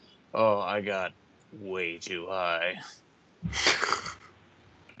Oh, I got way too high.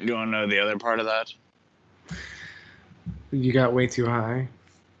 You want to know the other part of that? You got way too high.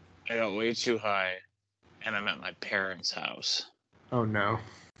 I got way too high, and I'm at my parents' house. Oh no.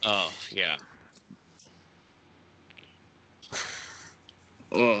 Oh, yeah.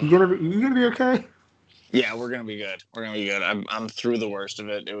 You Ugh. gonna be okay? Yeah, we're gonna be good. We're gonna be good. I'm through the worst of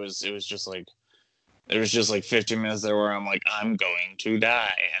it. It was just like there was just like 15 minutes there where I'm like, I'm going to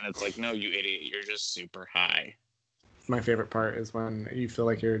die, and it's like, no, you idiot, you're just super high. My favorite part is when you feel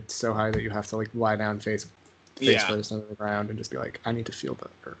like you're so high that you have to like lie down face Yeah. first on the ground and just be like, I need to feel the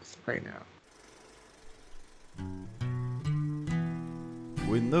earth right now.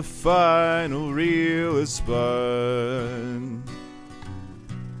 When the final reel is spun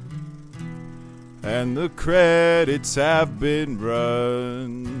and the credits have been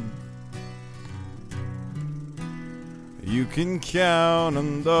run, you can count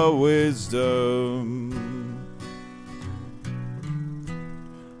on the wisdom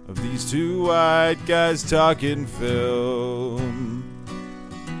of these two white guys talking film.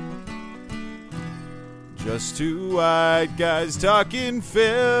 Just two white guys talking film.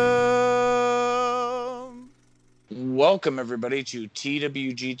 Welcome, everybody, to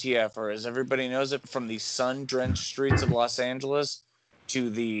TWGTF, or as everybody knows it, from the sun-drenched streets of Los Angeles to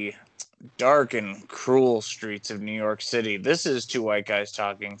the dark and cruel streets of New York City. This is Two White Guys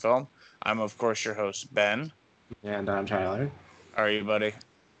Talking Film. I'm, of course, your host, Ben. And I'm Tyler. How are you, buddy?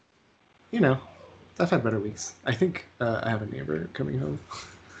 You know, I've had better weeks. I think I have a neighbor coming home.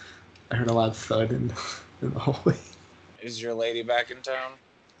 I heard a loud thud in the hallway. Is your lady back in town?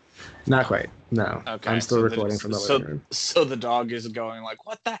 Not quite. No. Okay. I'm still recording from the living room. So the dog is going like,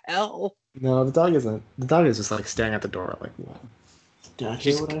 what the hell? No, the dog isn't. The dog is just like staring at the door like, what? Did I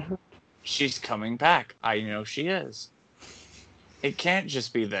hear what I heard? She's coming back. I know she is. It can't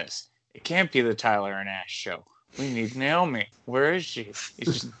just be this. It can't be the Tyler and Ash show. We need Naomi. Where is she?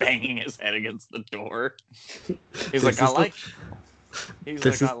 He's just banging his head against the door. He's like, I like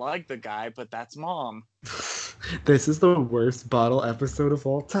the guy, but that's Mom. This is the worst bottle episode of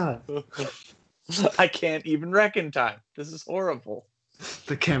all time. I can't even reckon time. This is horrible.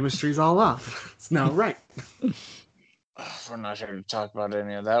 The chemistry's all off. It's not right. We're not here to talk about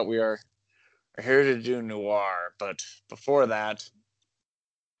any of that. We are here to do noir, but before that,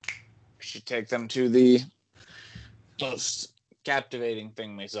 we should take them to the most captivating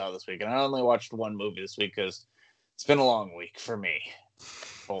thing we saw this week. And I only watched one movie this week because it's been a long week for me,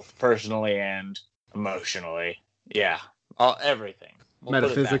 both personally and emotionally. Yeah, everything.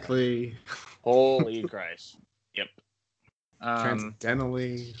 Metaphysically. Holy Christ. Yep.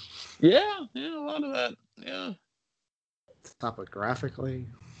 Transcendentally. Yeah, a lot of that. Yeah. Topographically.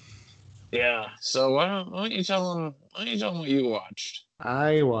 Yeah. So why don't you tell them what you watched?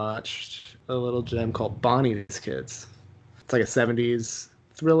 I watched a little gem called Bonnie's Kids. It's like a 70s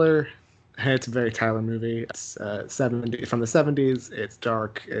thriller. It's a very Tyler movie. It's from the 70s. It's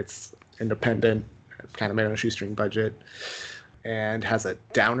dark. It's independent. It's kind of made on a shoestring budget, and has a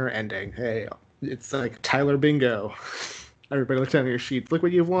downer ending. Hey, it's like Tyler bingo. Everybody look down at your sheets. Look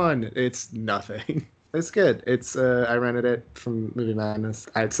what you've won. It's nothing. It's good. It's I rented it from Movie Madness.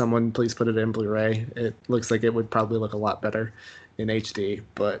 I had someone please put it in Blu-ray. It looks like it would probably look a lot better in HD,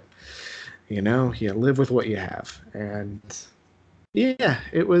 but you live with what you have. And yeah,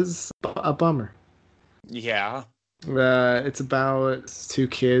 it was a bummer. Yeah. It's about two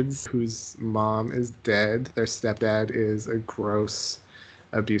kids whose mom is dead. Their stepdad is a gross,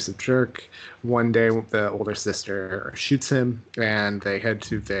 abusive jerk. One day, the older sister shoots him, and they head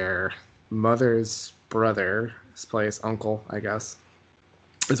to their mother's brother's place, uncle, I guess,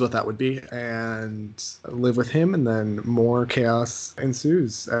 is what that would be, and live with him, and then more chaos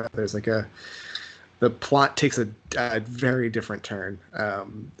ensues. There's like the plot takes a very different turn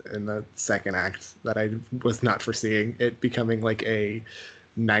in the second act that I was not foreseeing. It becoming like a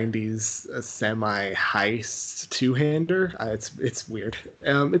 90s semi-heist two-hander. It's weird.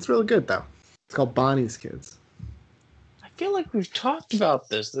 It's really good, though. It's called Bonnie's Kids. I feel like we've talked about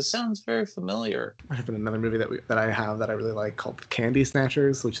this. This sounds very familiar. I have another movie that I have that I really like called Candy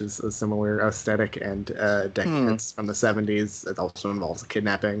Snatchers, which is a similar aesthetic and decadence from the 70s. It also involves a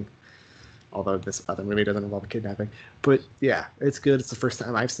kidnapping, although this other movie doesn't involve a kidnapping. But yeah, it's good. It's the first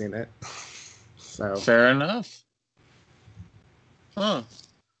time I've seen it. So fair enough. Huh.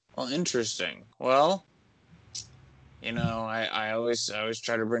 Well, interesting. Well, I always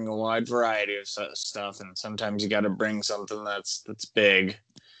try to bring a wide variety of stuff, and sometimes you got to bring something that's big,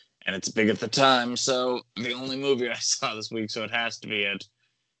 and it's big at the time. So the only movie I saw this week, so it has to be it,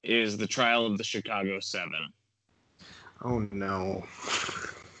 is The Trial of the Chicago 7. Oh no.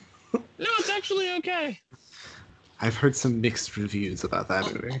 actually okay. I've heard some mixed reviews about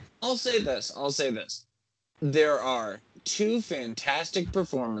that movie. I'll say this. There are two fantastic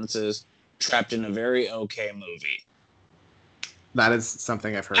performances trapped in a very okay movie. That is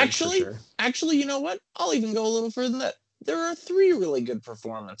something I've heard for sure. Actually, you know what? I'll even go a little further than that. There are three really good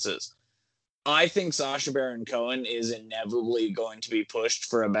performances. I think Sacha Baron Cohen is inevitably going to be pushed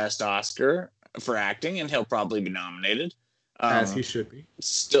for a Best Oscar for acting, and he'll probably be nominated. As he should be.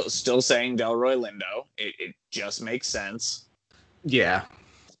 Still saying Delroy Lindo. It just makes sense. Yeah.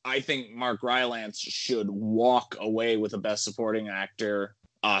 I think Mark Rylance should walk away with a Best Supporting Actor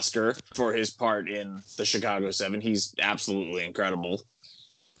Oscar for his part in The Chicago 7. He's absolutely incredible.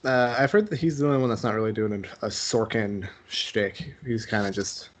 I've heard that he's the only one that's not really doing a Sorkin shtick. He's kind of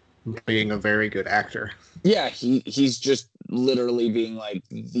just being a very good actor. Yeah, he's just literally being like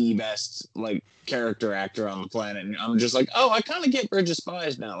the best like character actor on the planet. And I'm just like, oh, I kind of get Bridge of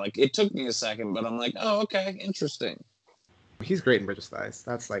Spies now. Like, it took me a second, but I'm like, oh, okay, interesting. He's great in Bridge of Spies.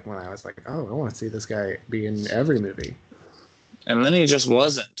 That's like when I was like, oh, I want to see this guy be in every movie. And then he just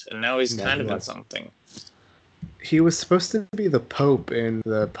wasn't, and now he's kind of in something. He was supposed to be the Pope in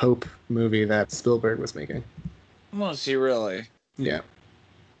the Pope movie that Spielberg was making. Was he really? Yeah.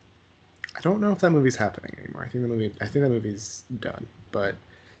 I don't know if that movie's happening anymore. I think that movie's done. But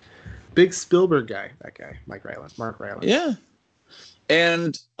big Spielberg guy, that guy, Mark Rylance. Yeah.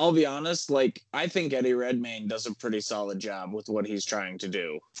 And I'll be honest, like, I think Eddie Redmayne does a pretty solid job with what he's trying to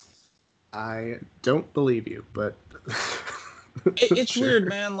do. I don't believe you, but it's sure. Weird,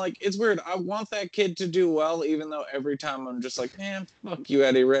 man. Like, it's weird. I want that kid to do well, even though every time I'm just like, man, fuck you,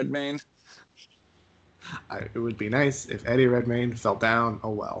 Eddie Redmayne. It would be nice if Eddie Redmayne fell down a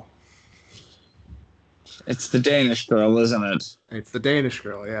well. It's the Danish Girl, isn't it? It's the Danish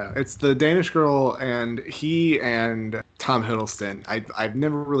Girl, yeah. It's the Danish Girl, and he and Tom Hiddleston. I've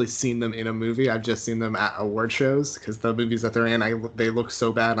never really seen them in a movie. I've just seen them at award shows, because the movies that they're in, they look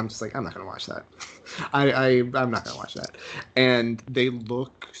so bad. I'm just like, I'm not going to watch that. I'm not going to watch that. And they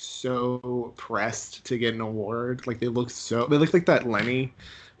look so pressed to get an award. Like, they look like that Lenny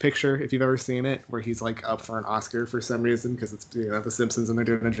picture, if you've ever seen it, where he's like up for an Oscar for some reason because it's The Simpsons and they're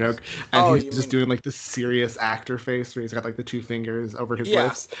doing a joke, and he's just doing like the serious actor face where he's got like the two fingers over his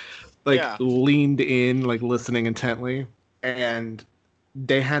lips, like leaned in, like listening intently, and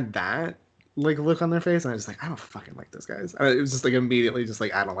they had that like look on their face, and I was just like, I don't fucking like those guys. It was just like immediately just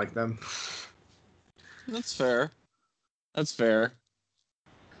like, I don't like them. That's fair. It's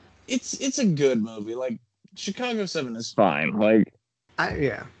a good movie. Like, Chicago 7 is fine. Like,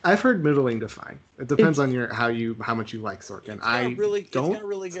 I've heard middling to fine. It depends on how much you like Sorkin. It's got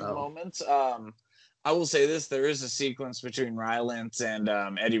really good moments. I will say this: there is a sequence between Rylance and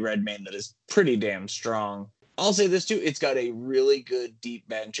Eddie Redmayne that is pretty damn strong. I'll say this too: it's got a really good deep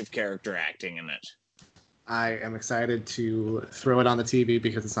bench of character acting in it. I am excited to throw it on the TV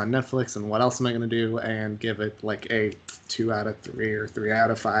because it's on Netflix, and what else am I going to do? And give it like a 2 out of 3 or 3 out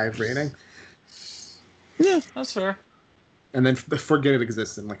of 5 rating. Yeah, that's fair. And then forget it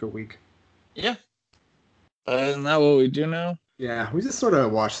exists in like a week. Yeah. Isn't that what we do now? Yeah, we just sort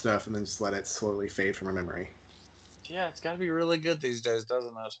of watch stuff and then just let it slowly fade from our memory. Yeah, it's got to be really good these days,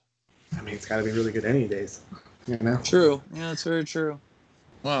 doesn't it? I mean, it's got to be really good any days, you know? True. Yeah, it's very true.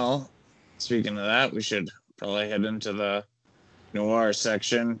 Well, speaking of that, we should probably head into the noir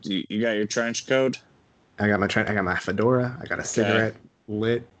section. You got your trench coat? I got my fedora. I got a cigarette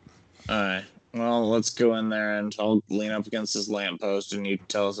lit. All right. Well, let's go in there and I'll lean up against this lamppost and you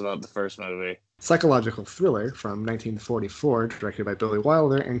tell us about the first movie. Psychological thriller from 1944, directed by Billy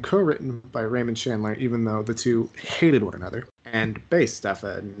Wilder and co-written by Raymond Chandler, even though the two hated one another. And based off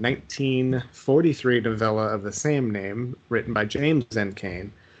a 1943 novella of the same name, written by James N.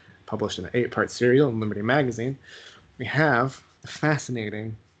 Cain, published in an 8-part serial in Liberty Magazine, we have the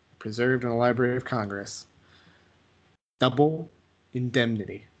fascinating, preserved in the Library of Congress, Double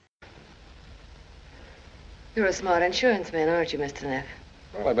Indemnity. You're a smart insurance man, aren't you, Mr. Neff?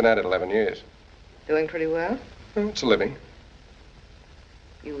 Well, I've been at it 11 years. Doing pretty well? Well, it's a living.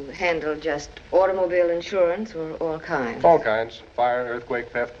 You handle just automobile insurance or all kinds? All kinds. Fire, earthquake,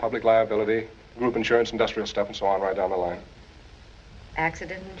 theft, public liability, group insurance, industrial stuff, and so on right down the line.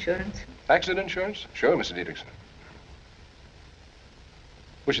 Accident insurance? Accident insurance? Sure, Mr. Dietrichson.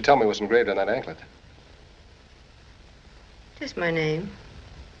 Wish you'd tell me what's engraved on that anklet. Just my name.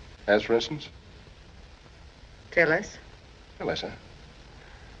 As for instance? Phyllis. Phyllis, huh?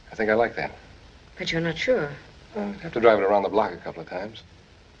 I think I like that. But you're not sure. I'd have to drive it around the block a couple of times.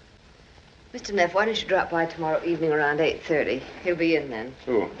 Mr. Neff, why don't you drop by tomorrow evening around 8:30? He'll be in then.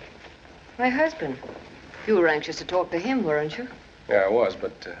 Who? My husband. You were anxious to talk to him, weren't you? Yeah, I was,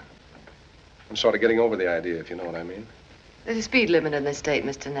 but I'm sort of getting over the idea, if you know what I mean. There's a speed limit in this state,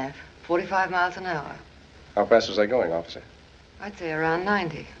 Mr. Neff. 45 miles an hour. How fast was I going, officer? I'd say around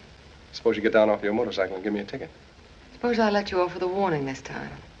 90. Suppose you get down off your motorcycle and give me a ticket. Suppose I let you off with a warning this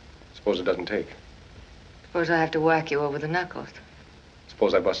time. Suppose it doesn't take. Suppose I have to whack you over the knuckles.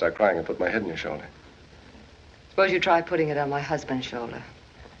 Suppose I bust out crying and put my head on your shoulder. Suppose you try putting it on my husband's shoulder.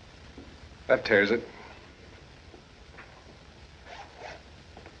 That tears it.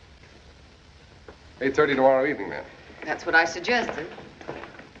 8:30 tomorrow evening, then. That's what I suggested.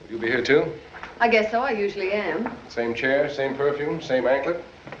 Will you be here, too? I guess so. I usually am. Same chair, same perfume, same anklet?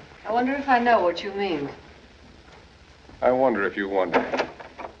 I wonder if I know what you mean. I wonder if you wonder.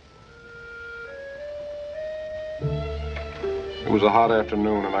 It was a hot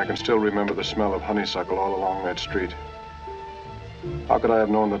afternoon, and I can still remember the smell of honeysuckle all along that street. How could I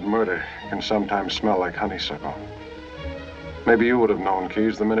have known that murder can sometimes smell like honeysuckle? Maybe you would have known,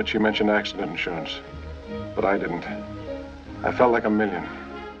 Keyes, the minute she mentioned accident insurance. But I didn't. I felt like a million.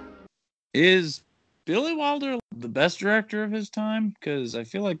 Is Billy Wilder the best director of his time? Because I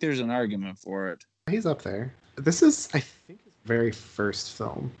feel like there's an argument for it. He's up there. This is, I think, his very first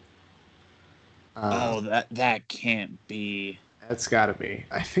film. That can't be. It's got to be.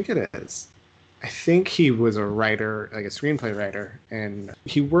 I think it is. I think he was a writer, like a screenplay writer, and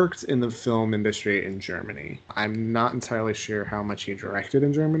he worked in the film industry in Germany. I'm not entirely sure how much he directed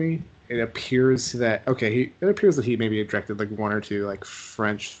in Germany. It appears that he maybe directed like one or two like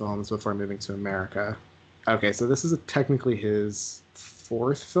French films before moving to America. Okay, so this is technically his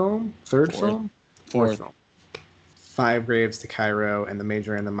third film. Five Graves to Cairo and The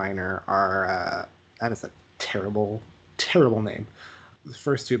Major and the Minor are that is a terrible name. The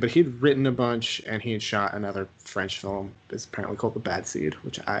first two, but he'd written a bunch and he had shot another French film. It's apparently called The Bad Seed,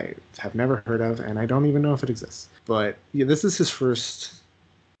 which I have never heard of and I don't even know if it exists. But yeah, this is his first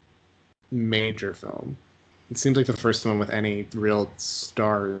major film. It seems like the first one with any real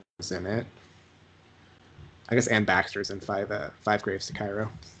stars in it. I guess Anne Baxter's in Five Graves to Cairo,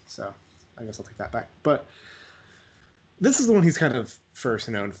 so I guess I'll take that back. But this is the one he's kind of first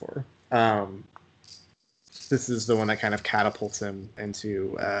known for. This is the one that kind of catapults him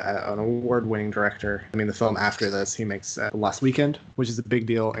into an award-winning director. I mean, the film after this, he makes Lost Weekend, which is a big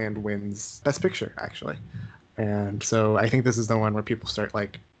deal and wins Best Picture, actually. And so I think this is the one where people start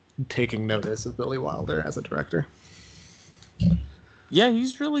like taking notice of Billy Wilder as a director. Yeah,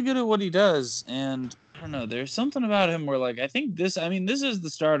 he's really good at what he does, and I don't know, there's something about him where like I think this is the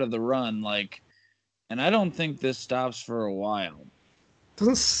start of the run, like, and I don't think this stops for a while. It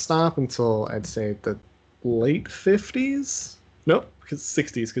doesn't stop until I'd say the late 50s. Nope, because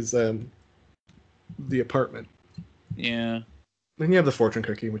 60s, because The Apartment. Yeah. Then you have The Fortune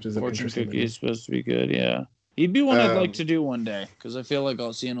Cookie, which is Fortune Cookie is supposed to be good. Yeah. He'd be one I'd like to do one day, because I feel like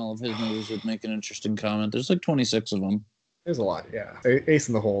seeing all of his movies would make an interesting comment. There's like 26 of them. There's a lot, yeah. Ace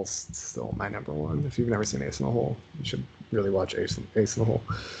in the Hole is still my number one. If you've never seen Ace in the Hole, you should really watch Ace in the Hole.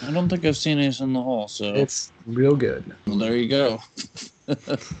 I don't think I've seen Ace in the Hole, so... It's real good. Well, there you go.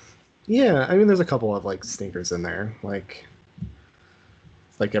 Yeah, I mean, there's a couple of, like, stinkers in there, like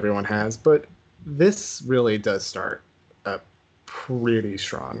everyone has, but this really does start a pretty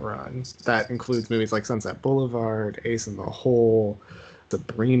strong run. That includes movies like Sunset Boulevard, Ace in the Hole,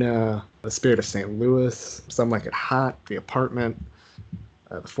 Sabrina, The Spirit of St. Louis, Some Like It Hot, The Apartment,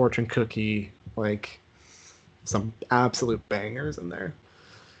 The Fortune Cookie, like some absolute bangers in there.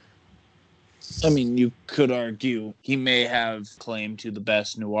 I mean, you could argue he may have claim to the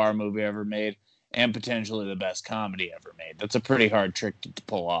best noir movie ever made and potentially the best comedy ever made. That's a pretty hard trick to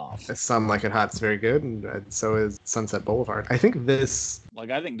pull off. Some Like It Hot's very good, and so is Sunset Boulevard. I think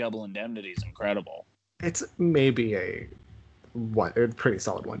Double Indemnity is incredible. It's maybe a pretty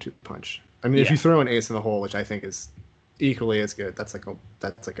solid 1-2 punch. I mean, if you throw an Ace in the Hole, which I think is equally as good, that's like a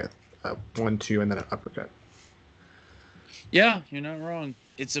 1-2 and then an uppercut. Yeah, you're not wrong.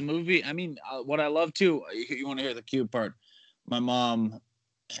 It's a movie. I mean, what I love too, you want to hear the cute part. My mom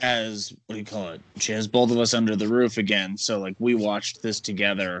has, she has both of us under the roof again. So like we watched this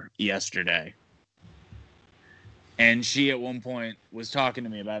together yesterday. And she at one point was talking to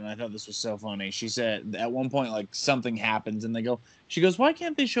me about it, and I thought this was so funny. She said at one point, like, something happens and she goes, why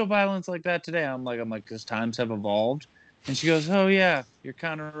can't they show violence like that today? I'm like, because times have evolved. And she goes, oh yeah, you're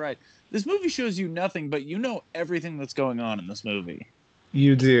kind of right. This movie shows you nothing, but you know everything that's going on in this movie.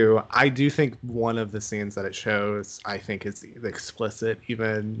 You do. I do think one of the scenes that it shows, I think, is explicit,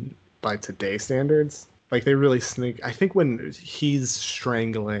 even by today's standards. Like, they really sneak. I think when he's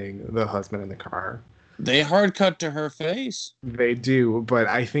strangling the husband in the car, They hard cut to her face. They do, but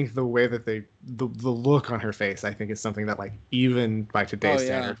I think the way that the look on her face, I think is something that like even by today's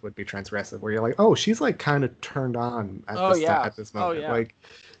standards would be transgressive. Where you're like, oh, she's like kind of turned on at at this moment. Like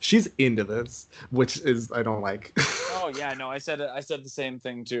she's into this, which is I don't like. Oh yeah, no, I said the same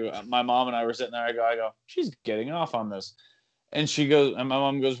thing too. My mom and I were sitting there. I go, she's getting off on this, and my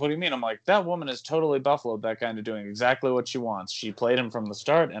mom goes, what do you mean? I'm like, that woman is totally buffaloed that guy into doing exactly what she wants. She played him from the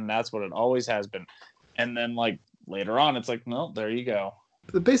start, and that's what it always has been. And then, like, later on, it's like, no, there you go.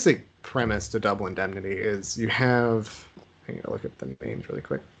 The basic premise to Double Indemnity is you have... I'm going to look at the names really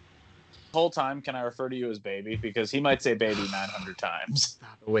quick. The whole time, can I refer to you as baby? Because he might say baby 900 times.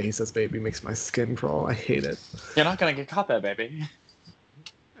 The way he says baby makes my skin crawl. I hate it. You're not going to get caught there, baby.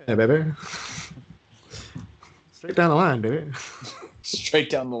 Hey, baby. Straight down the line, baby. Straight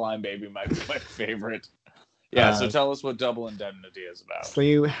down the line, baby might be my favorite. Yeah, so tell us what Double Indemnity is about. So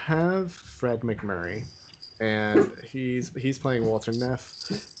you have Fred McMurray, and he's playing Walter Neff,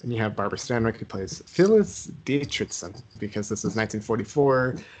 and you have Barbara Stanwyck, who plays Phyllis Dietrichson, because this is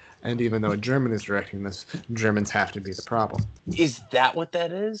 1944, and even though a German is directing this, Germans have to be the problem. Is that what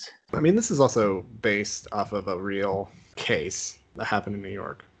that is? I mean, this is also based off of a real case that happened in New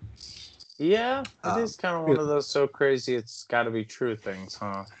York. Yeah, it is kind of one of those so crazy it's got to be true things,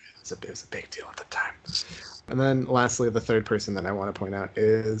 huh? It was a big deal at the time. And then lastly, the third person that I want to point out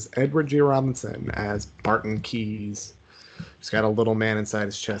is Edward G. Robinson as Barton Keyes. He's got a little man inside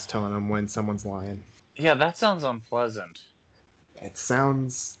his chest telling him when someone's lying. Yeah, that sounds unpleasant. It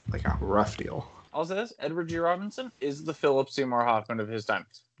sounds like a rough deal. I'll say this, Edward G. Robinson is the Philip Seymour Hoffman of his time.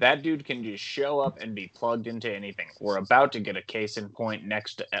 That dude can just show up and be plugged into anything. We're about to get a case in point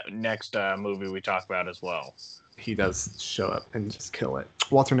next movie we talk about as well. He does show up and just kill it.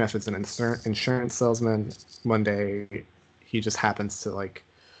 Walter Neff is an insurance salesman. One day, he just happens to like.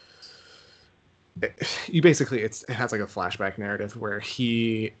 It has like a flashback narrative where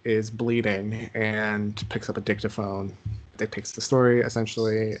he is bleeding and picks up a dictaphone. It takes the story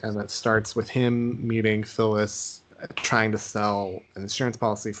essentially, and it starts with him meeting Phyllis, trying to sell an insurance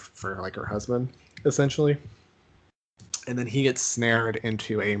policy for like her husband, essentially. And then he gets snared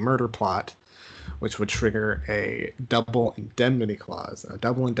into a murder plot, which would trigger a double indemnity clause. A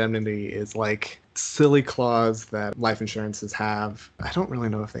double indemnity is like silly clause that life insurances have. I don't really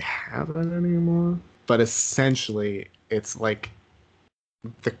know if they have it anymore, but essentially it's like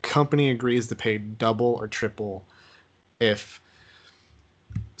the company agrees to pay double or triple if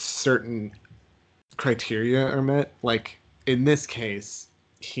certain criteria are met. Like in this case,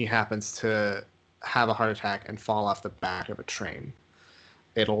 he happens to have a heart attack and fall off the back of a train.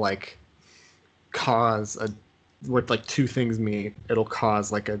 It'll like cause what like two things meet. It'll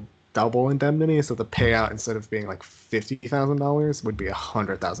cause like a double indemnity, so the payout instead of being like $50,000 would be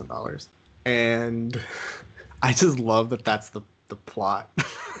 $100,000. And I just love that that's the plot.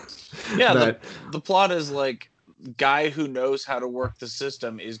 Yeah, the plot is like guy who knows how to work the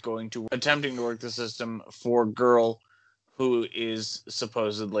system is attempting to work the system for girl who is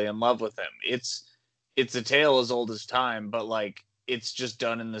supposedly in love with him. It's a tale as old as time, but like it's just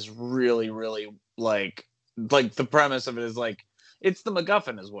done in this really, really like the premise of it is like it's the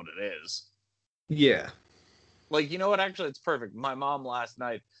MacGuffin is what it is. Yeah. Like, you know what? Actually, it's perfect. My mom last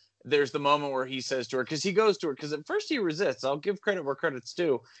night, there's the moment where he says to her, because he goes to her, because at first he resists. I'll give credit where credit's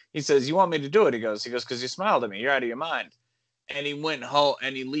due. He says, "You want me to do it?" He goes, because you smiled at me. You're out of your mind. And he went home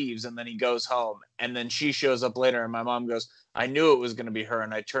and he leaves and then he goes home. And then she shows up later and my mom goes, "I knew it was going to be her."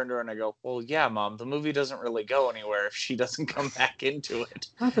 And I turned to her and I go, "Well, yeah, Mom, the movie doesn't really go anywhere if she doesn't come back into it."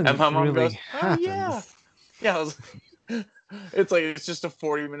 Nothing and my mom really goes, happens. "Oh, yeah." Yeah, I was like, it's just a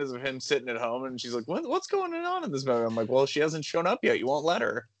 40 minutes of him sitting at home and she's like, what's going on in this movie? I'm like, well, she hasn't shown up yet. You won't let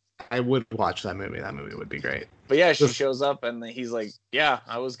her. I would watch that movie. That movie would be great. But yeah, she shows up and he's like, "Yeah,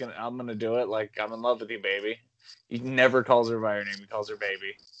 I'm gonna do it. Like, I'm in love with you, baby." He never calls her by her name. He calls her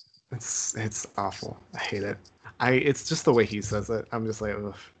baby. It's awful. I hate it. It's just the way he says it. I'm just like,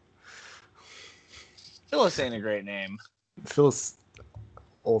 ugh. Phyllis ain't a great name. Phyllis,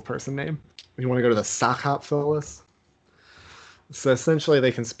 old person name. You want to go to the sock hop Phyllis? So essentially,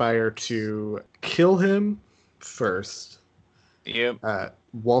 they conspire to kill him first. Yep.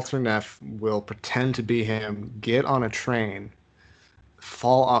 Walter Neff will pretend to be him, get on a train,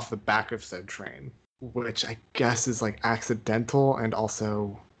 fall off the back of said train, which I guess is like accidental and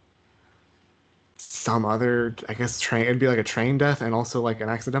also some other, I guess, train. It'd be like a train death and also like an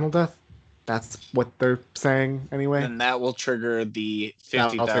accidental death. That's what they're saying anyway. And that will trigger the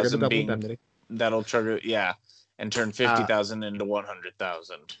 50,000 being. That'll trigger, yeah, and turn 50,000 into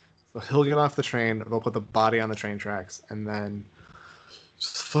 100,000. So he'll get off the train. They'll put the body on the train tracks, and then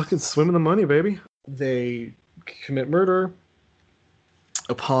just fucking swim in the money, baby. They commit murder.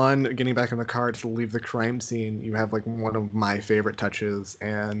 Upon getting back in the car to leave the crime scene, you have like one of my favorite touches,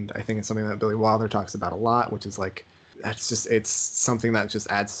 and I think it's something that Billy Wilder talks about a lot, which is like it's something that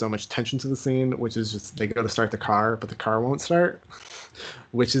just adds so much tension to the scene, which is just they go to start the car, but the car won't start,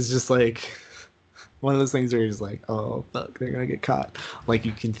 which is just like one of those things where you're just like, oh fuck, they're gonna get caught. Like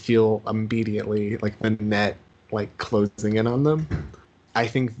you can feel immediately like the net like closing in on them. I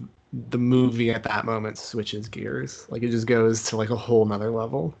think the movie at that moment switches gears. Like it just goes to like a whole nother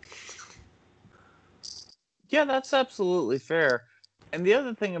level. Yeah, that's absolutely fair. And the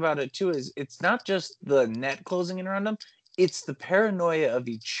other thing about it too is it's not just the net closing in around them, it's the paranoia of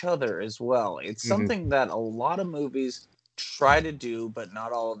each other as well. It's something that a lot of movies try to do, but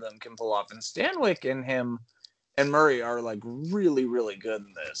not all of them can pull off. And Stanwyck and him and Murray are like really, really good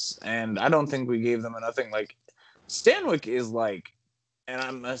in this. And I don't think we gave them enough thing. Like Stanwyck is like, and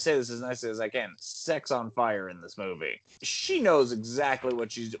I'm going to say this as nicely as I can, sex on fire in this movie. She knows exactly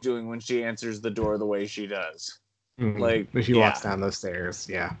what she's doing when she answers the door the way she does. Like, if she walks down those stairs,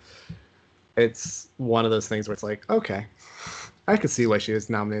 it's one of those things where it's like, okay, I could see why she was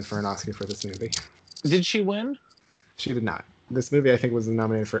nominated for an Oscar for this movie. Did she win? She did not. This movie, I think, was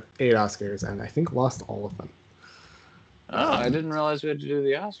nominated for 8 Oscars, and I think lost all of them. Oh, I didn't realize we had to do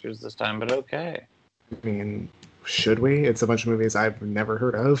the Oscars this time, but okay. I mean, should we? It's a bunch of movies I've never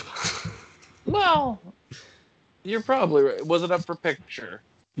heard of. Well, you're probably right. Was it up for picture?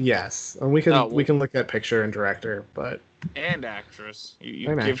 Yes, and we can look at picture and director, but and actress. You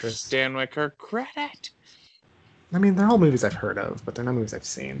and give actress. Stanwyck her credit. I mean, they're all movies I've heard of, but they're not movies I've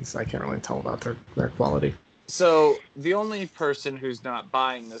seen, so I can't really tell about their quality. So the only person who's not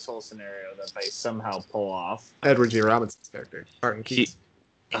buying this whole scenario that they somehow pull off, Edward G. Robinson's character, Barton Keats.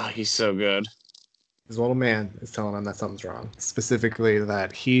 He's so good. His little man is telling him that something's wrong. Specifically,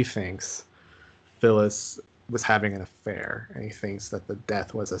 that he thinks Phyllis was having an affair, and he thinks that the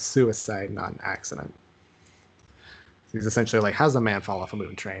death was a suicide, not an accident. He's essentially like, how's a man fall off a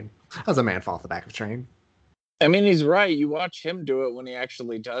moving train? How's a man fall off the back of a train? I mean, he's right. You watch him do it when he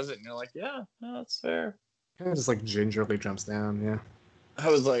actually does it, and you're like, yeah, no, that's fair. Kind of just like gingerly jumps down, yeah. I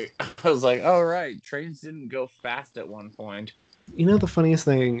was like, oh, right. Trains didn't go fast at one point. You know, the funniest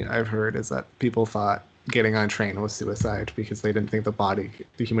thing I've heard is that people thought getting on a train was suicide because they didn't think the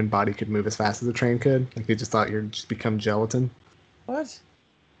human body could move as fast as a train could. Like they just thought you'd just become gelatin. What?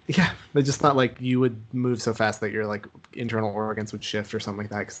 Yeah, they just thought like you would move so fast that your like internal organs would shift or something like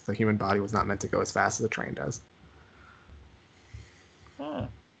that because the human body was not meant to go as fast as a train does. Huh.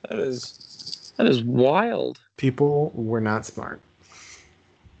 That is wild. People were not smart.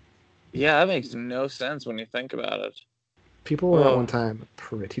 Yeah, that makes no sense when you think about it. People were at one time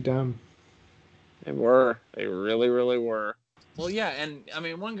pretty dumb. They were. They really, really were. Well, yeah, and I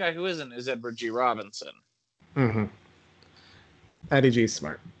mean, one guy who isn't is Edward G. Robinson. Mm-hmm. Eddie G's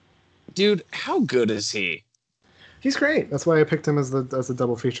smart. Dude, how good is he? He's great. That's why I picked him as a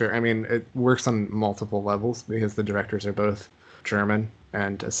double feature. I mean, it works on multiple levels because the directors are both German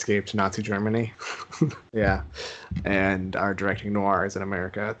and escaped Nazi Germany. Yeah. And are directing noirs in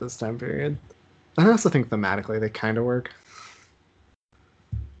America at this time period. I also think thematically they kind of work.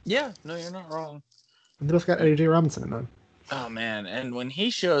 Yeah, no, you're not wrong. And they both got Eddie J. Robinson in them. Oh, man. And when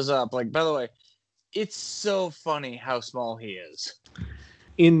he shows up, like, by the way, it's so funny how small he is.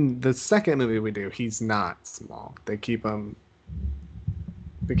 In the second movie we do, he's not small. They keep him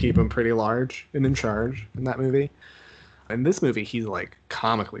pretty large and in charge in that movie. In this movie, he's like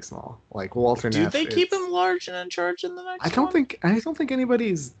comically small. Like Walter Neff. Do they keep him large and in charge in the next one? I don't think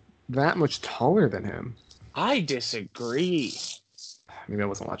anybody's that much taller than him. I disagree. Maybe I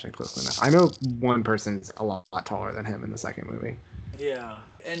wasn't watching closely enough. I know one person's a lot taller than him in the second movie. Yeah.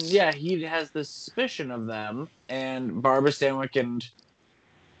 And yeah, he has the suspicion of them, and Barbara Stanwyck and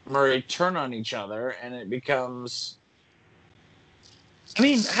Murray turn on each other, and it becomes... I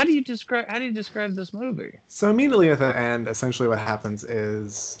mean, how do you describe this movie? So immediately at the end, essentially what happens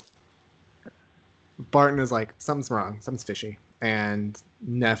is Barton is like, something's wrong, something's fishy. And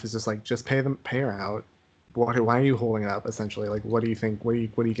Neff is just like, just pay her out. Why are you holding it up, essentially? Like, what do you think? What are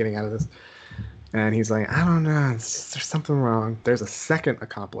you getting out of this? And he's like, I don't know. There's something wrong. There's a second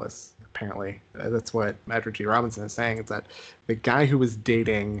accomplice, apparently. That's what Edward G. Robinson is saying. It's that the guy who was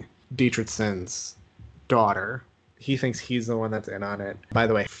dating Dietrichson's daughter, he thinks he's the one that's in on it. By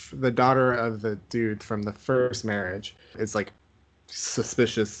the way, the daughter of the dude from the first marriage is, like,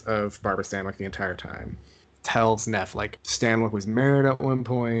 suspicious of Barbara Stanwyck the entire time. tells Neff, like, Stanwyck was married at one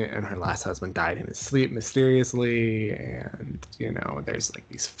point and her last husband died in his sleep mysteriously, and, you know, there's like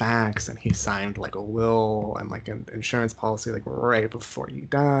these facts, and he signed like a will and like an insurance policy like right before he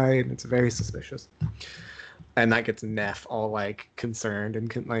died. It's very suspicious. And that gets Neff all like concerned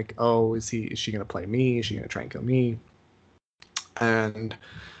and like, oh, is she gonna play me? Is she gonna try and kill me? And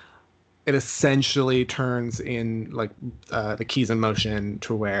it essentially turns in like the keys in motion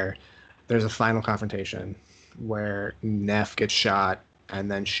to where there's a final confrontation where Neff gets shot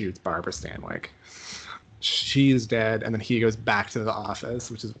and then shoots Barbara Stanwyck. She's dead, and then he goes back to the office,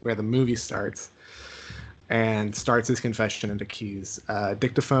 which is where the movie starts, and starts his confession into Key's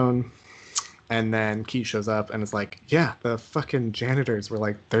dictaphone. And then Key shows up and is like, yeah, the fucking janitors were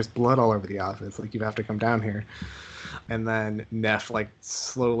like, there's blood all over the office. Like, you have to come down here. And then Neff like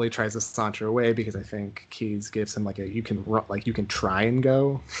slowly tries to saunter away because I think Keyes gives him like you can try and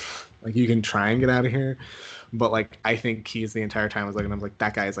go, like you can try and get out of here, but like I think Keyes the entire time was looking at him like,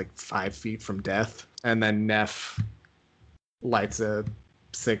 that guy is like 5 feet from death. And then Neff lights a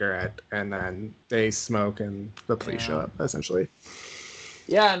cigarette and then they smoke and the police show up essentially.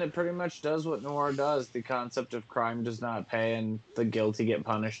 Yeah, and it pretty much does what noir does. The concept of crime does not pay and the guilty get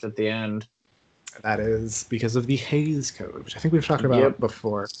punished at the end. That is because of the Hays Code, which I think we've talked about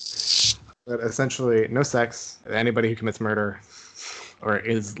before. But essentially, no sex. Anybody who commits murder or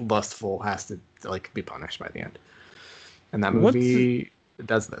is lustful has to like be punished by the end. And that movie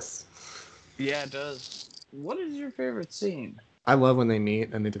does this. Yeah, it does. What is your favorite scene? I love when they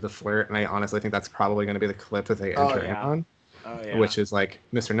meet and they do the flirt, and I honestly think that's probably going to be the clip that they enter in on. Oh, yeah. Which is like,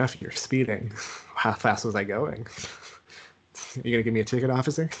 Mr. Neff, you're speeding. How fast was I going? You gonna give me a ticket,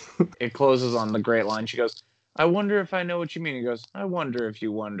 officer? It closes on the great line. She goes, I wonder if I know what you mean. He goes, I wonder if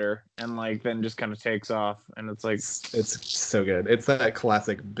you wonder. And like then just kind of takes off. And it's like, it's so good. It's that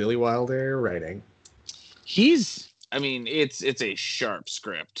classic Billy Wilder writing. It's a sharp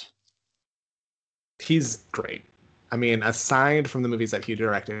script. He's great. I mean, aside from the movies that he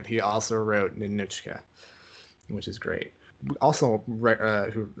directed, he also wrote Ninotchka, which is great. Also,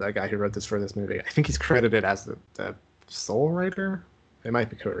 that guy who wrote this for this movie, I think he's credited as the sole writer. It might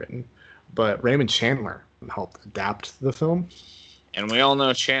be co-written, but Raymond Chandler helped adapt the film, and we all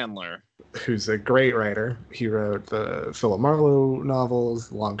know Chandler, who's a great writer. He wrote the Philip Marlowe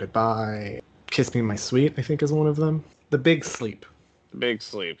novels, Long Goodbye, Kiss Me My Sweet, I think is one of them. The Big Sleep.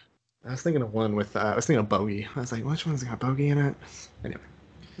 I was thinking of one with I was thinking of Bogey. I was like, which one's got Bogey in it? Anyway,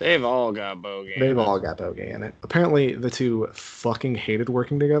 they've all got Bogey in it. Apparently the two fucking hated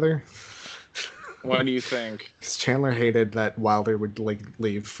working together. What do you think? Chandler hated that Wilder would like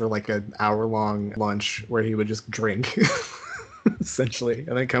leave for like an hour-long lunch where he would just drink, essentially,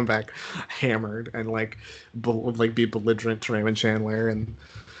 and then come back hammered and like be belligerent to Raymond Chandler and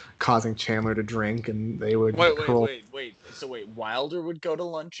causing Chandler to drink, and they would wait. So Wilder would go to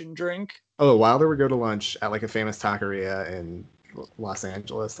lunch and drink? Oh, Wilder would go to lunch at like a famous taqueria in Los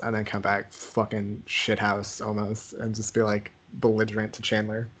Angeles, and then come back fucking shithouse almost, and just be like belligerent to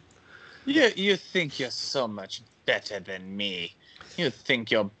Chandler. Yeah, you think you're so much better than me. You think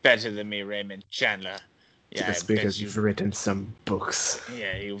you're better than me, Raymond Chandler. Yeah, just because you've written some books.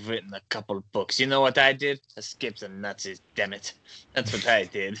 Yeah, you've written a couple books. You know what I did? I skipped some nutses, damn it. That's what I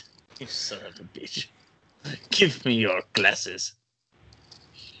did. You son of a bitch. Give me your glasses.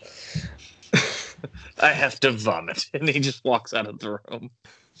 I have to vomit. And he just walks out of the room.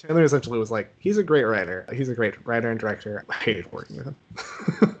 Chandler essentially was like, he's a great writer. He's a great writer and director. I hated working with him.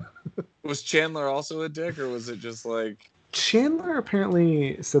 Was Chandler also a dick, or was it just like... Chandler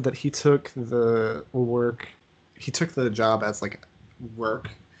apparently said that he took the job as like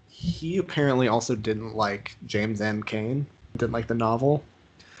work. He apparently also didn't like James M. Cain, didn't like the novel,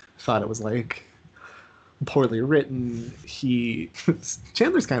 thought it was like poorly written.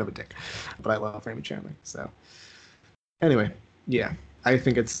 Chandler's kind of a dick, but I love Raymond Chandler. So anyway, yeah, I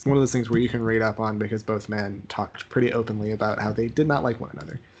think it's one of those things where you can read up on because both men talked pretty openly about how they did not like one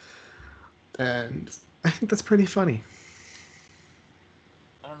another. And I think that's pretty funny.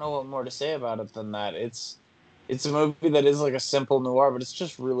 I don't know what more to say about it than that. It's a movie that is like a simple noir, but it's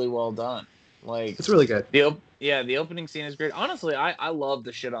just really well done. Like, it's really good. The opening scene is great. Honestly, I love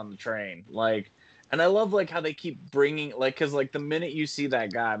the shit on the train. Like, and I love like how they keep bringing like, cause like the minute you see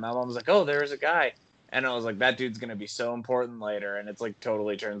that guy, my mom was like, "Oh, there's a guy," and I was like, "That dude's gonna be so important later," and it's like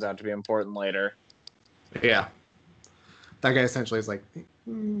totally turns out to be important later. Yeah, that guy essentially is like,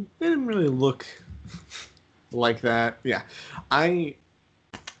 they didn't really look like that. Yeah, I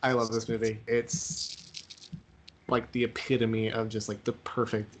love this movie. It's like the epitome of just like the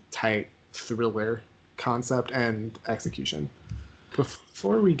perfect tight thriller concept and execution.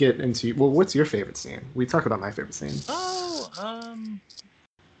 Before we get into, well, what's your favorite scene? We talked about my favorite scene.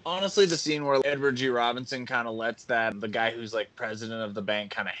 Honestly, the scene where Edward G. Robinson kind of lets the guy who's like president of the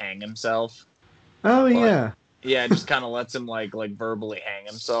bank kind of hang himself. Oh yeah. Yeah, just kind of lets him like verbally hang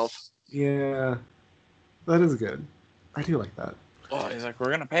himself. Yeah, that is good. I do like that. Oh, he's like, we're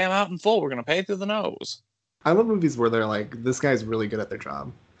gonna pay him out in full. We're gonna pay through the nose. I love movies where they're like, this guy's really good at their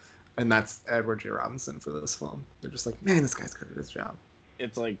job. And that's Edward G. Robinson for this film. They're just like, man, this guy's good at his job.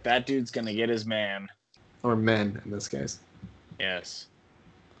 It's like, that dude's gonna get his man. Or men, in this case. Yes.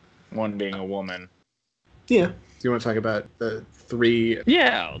 One being a woman. Yeah. Do you want to talk about the three...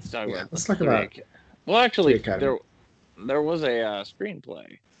 Yeah, let's talk about let's talk about... Well, actually, there was a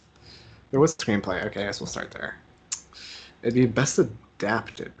screenplay. There was a screenplay. Okay, I guess we'll start there. It'd be best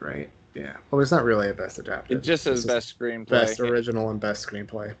adapted, right? Yeah. Well, there's not really a best adapted. It just says best screenplay. Best original and best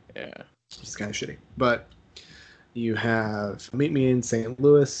screenplay. Yeah. It's kind of shitty. But you have Meet Me in St.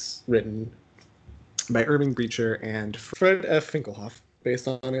 Louis, written by Irving Beecher and Fred F. Finkelhoff, based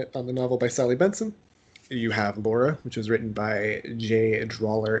on the novel by Sally Benson. You have Laura, which was written by J.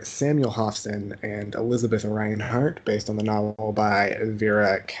 Drawler, Samuel Hofson, and Elizabeth Reinhart, based on the novel by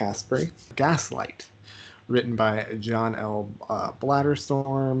Vera Caspary. Gaslight, written by John L.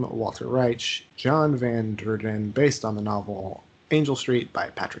 Blatterstorm, Walter Reich, John Van Derden, based on the novel Angel Street by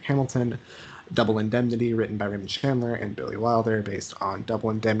Patrick Hamilton. Double Indemnity, written by Raymond Chandler and Billy Wilder, based on Double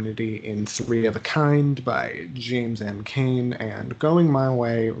Indemnity in Three of a Kind by James M. Cain. And Going My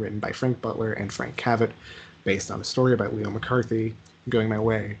Way, written by Frank Butler and Frank Cavett, based on a story by Leo McCarthy. Going My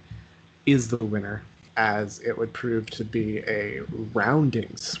Way is the winner, as it would prove to be a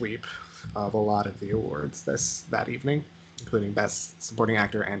rounding sweep of a lot of the awards that evening, including Best Supporting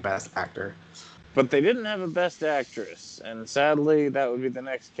Actor and Best Actor. But they didn't have a Best Actress, and sadly, that would be the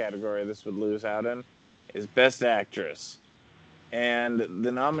next category this would lose out in, is Best Actress. And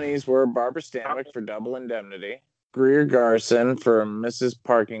the nominees were Barbara Stanwyck for Double Indemnity, Greer Garson for Mrs.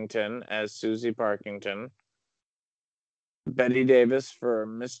 Parkington as Susie Parkington, Betty Davis for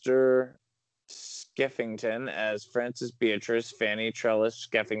Mr. Skeffington as Frances Beatrice Fanny Trellis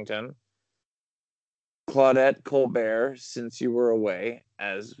Skeffington, Claudette Colbert, Since You Were Away,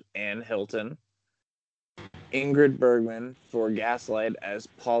 as Anne Hilton, Ingrid Bergman for Gaslight as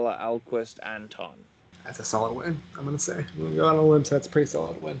Paula Alquist Anton. That's a solid win, I'm going to say. I'm going to go on a limb, so that's a pretty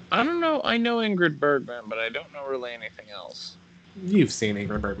solid win. I don't know. I know Ingrid Bergman, but I don't know really anything else. You've seen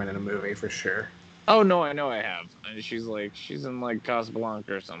Ingrid Bergman in a movie, for sure. Oh, no, I know I have. And she's in like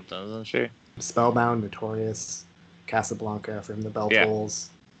Casablanca or something, isn't she? Spellbound, Notorious, Casablanca, From the Bell Tolls.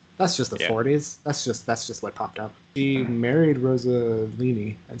 That's just the 40s. That's just what popped up. She married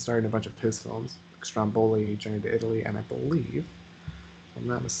Rossellini and starred in a bunch of his films. Stromboli, Journey to Italy, and I believe, if I'm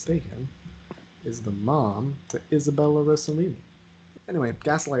not mistaken, is the mom to Isabella Rossellini. Anyway,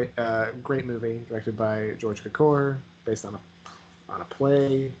 Gaslight, great movie, directed by George Cukor, based on a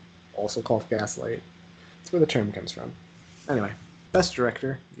play, also called Gaslight. That's where the term comes from. Anyway, Best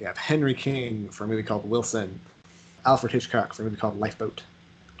Director, you have Henry King for a movie called Wilson, Alfred Hitchcock for a movie called Lifeboat,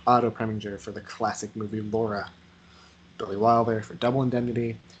 Otto Preminger for the classic movie Laura, Billy Wilder for Double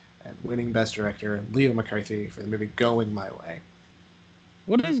Indemnity, and winning Best Director, Leo McCarthy for the movie Going My Way.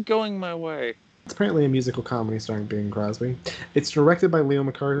 What is Going My Way? It's apparently a musical comedy starring Bing Crosby. It's directed by Leo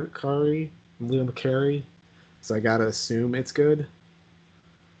McCarthy, so I gotta assume it's good.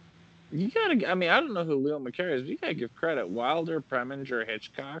 I don't know who Leo McCarthy is, but you gotta give credit. Wilder, Preminger,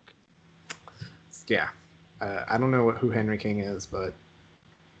 Hitchcock. Yeah. I don't know who Henry King is, but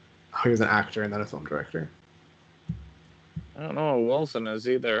he was an actor and then a film director. I don't know who Wilson is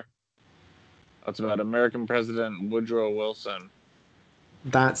either. That's about American President Woodrow Wilson.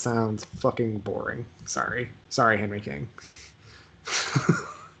 That sounds fucking boring. Sorry, Henry King.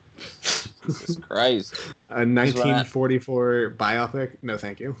 Jesus Christ. A 1944 biopic? No,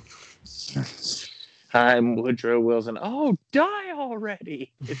 thank you. I'm Woodrow Wilson. Oh, die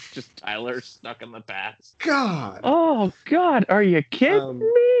already! It's just Tyler stuck in the past. God. Oh God, are you kidding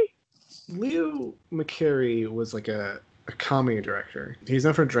me? Leo McCarthy was like a comedy director. He's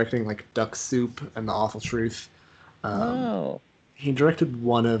known for directing like Duck Soup and The Awful Truth. He directed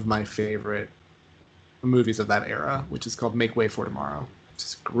one of my favorite movies of that era, which is called Make Way for Tomorrow. It's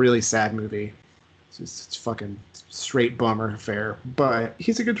just a really sad movie. It's just fucking straight bummer affair. But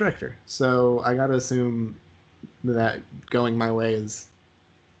he's a good director, so I gotta assume that Going My Way is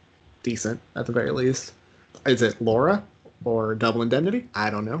decent at the very least. Is it Laura or Double Indemnity? I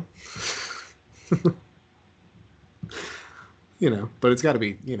don't know. But it's got to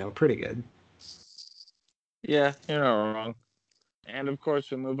be, pretty good. Yeah, you're not wrong. And of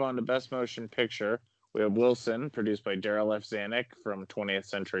course, we move on to Best Motion Picture, We have Wilson, produced by Daryl F. Zanuck from 20th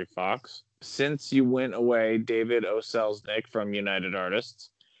Century Fox. Since You Went Away, David O. Selznick from United Artists.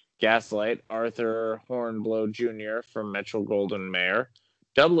 Gaslight, Arthur Hornblow Jr. from Metro-Goldwyn-Mayer.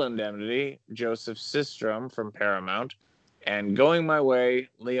 Double Indemnity, Joseph Sistrom from Paramount. And Going My Way,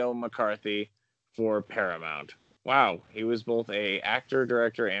 Leo McCarthy for Paramount. Wow, he was both a actor,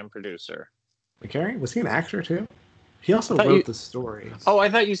 director, and producer. McCary? Was he an actor too? He also wrote the story. Oh, I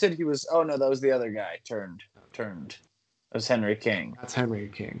thought you said he was... Oh, no, that was the other guy. Turned. That was Henry King. That's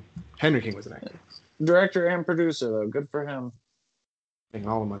Henry King. Henry King was an actor. Director and producer, though. Good for him. Making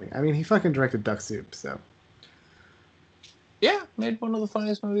all the money. I mean, he fucking directed Duck Soup, so... Yeah, made one of the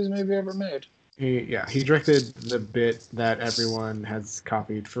funniest movies maybe ever made. He directed the bit that everyone has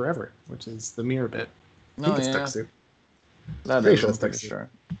copied forever, which is the mirror bit. Oh, it's yeah. Duck Soup. That Pretty is sure it's pretty Duck Soup. sure.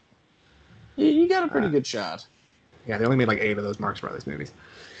 You got a pretty good shot. Yeah, they only made like 8 of those Marx Brothers movies.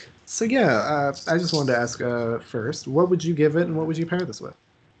 So yeah, I just wanted to ask first, what would you give it and what would you pair this with?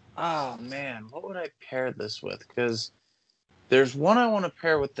 Oh, man, what would I pair this with? Because there's one I want to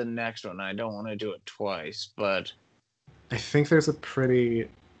pair with the next one. I don't want to do it twice, but... I think there's a pretty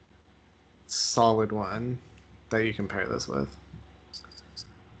solid one that you can pair this with.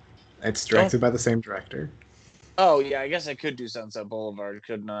 It's directed by the same director. Oh, yeah, I guess I could do Sunset Boulevard,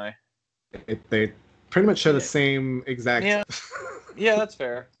 couldn't I? They pretty much share the same exact... Yeah. Yeah, that's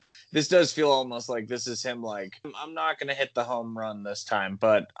fair. This does feel almost like this is him like, I'm not going to hit the home run this time,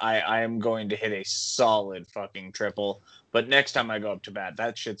 but I am going to hit a solid fucking triple. But next time I go up to bat,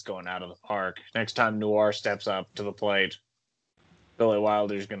 that shit's going out of the park. Next time Noir steps up to the plate, Billy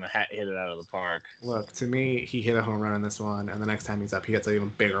Wilder's going to hit it out of the park. Look, to me, he hit a home run in this one, and the next time he's up, he hits an even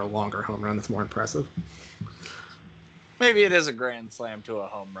bigger, longer home run that's more impressive. Maybe it is a grand slam to a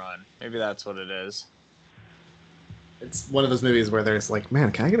home run. Maybe that's what it is. It's one of those movies where there's like,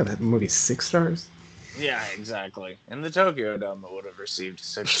 man, can I get a movie 6 stars? Yeah, exactly. And the Tokyo Dome would have received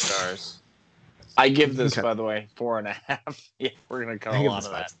 6 stars. I give this, by the way, 4.5. Yeah, we're going to cut a lot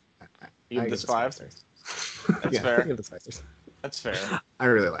of that. You give this 5? That's fair. I give this 5 stars. That's fair. I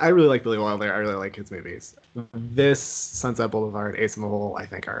really like Billy Wilder. I really like his movies. This, Sunset Boulevard, Ace in the Hole, I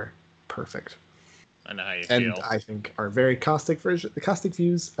think are perfect. I know how you and feel. I think are very caustic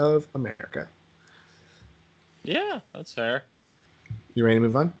views of America. Yeah, that's fair. You ready to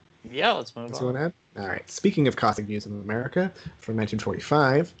move on? Yeah, let's move on. Want to add? All right. Speaking of caustic views of America, from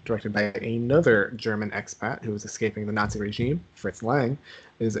 1945, directed by another German expat who was escaping the Nazi regime, Fritz Lang,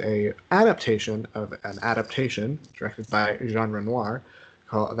 is an adaptation directed by Jean Renoir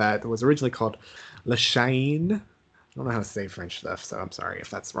that was originally called Le Chien. I don't know how to say French stuff, so I'm sorry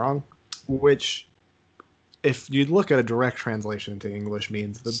if that's wrong. Which, if you look at a direct translation into English,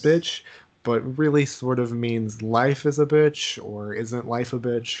 means the bitch, but really sort of means life is a bitch, or isn't life a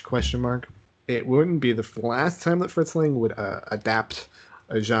bitch, ? It wouldn't be the last time that Fritz Lang would adapt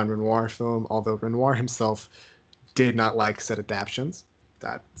a Jean Renoir film, although Renoir himself did not like said adaptations.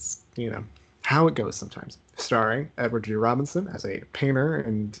 That's, how it goes sometimes. Starring Edward G. Robinson as a painter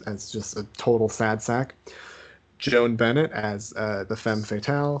and as just a total sad sack, Joan Bennett as the femme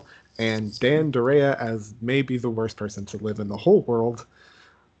fatale, and Dan Dorea as maybe the worst person to live in the whole world,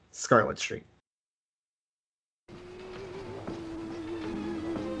 Scarlet Street.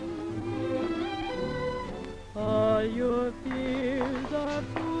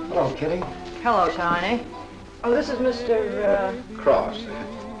 Hello, Kitty. Hello, Tiny. Oh, this is Mr. Cross.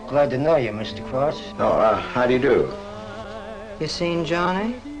 Glad to know you, Mr. Cross. Oh, how do you do? You seen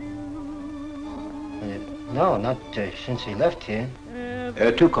Johnny? No, not since he left here.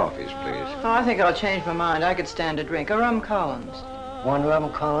 2 coffees, please. Oh, I think I'll change my mind. I could stand a drink. A rum Collins. 1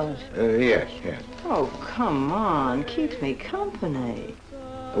 rum Collins? Yes. Oh, come on. Keep me company.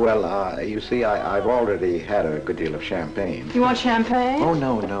 Well, you see, I've already had a good deal of champagne. You want champagne? Oh,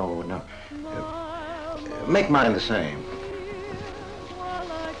 no. Make mine the same.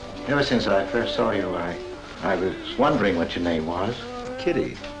 Ever since I first saw you, I was wondering what your name was.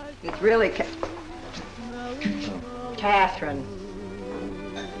 Kitty. It's really Catherine.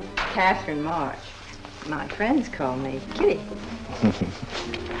 Catherine March. My friends call me Kitty.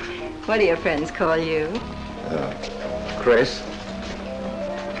 What do your friends call you? Chris.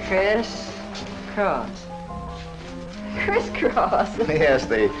 Chris Cross. Chris Cross. Yes,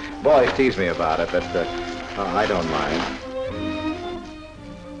 the boys tease me about it, but I don't mind.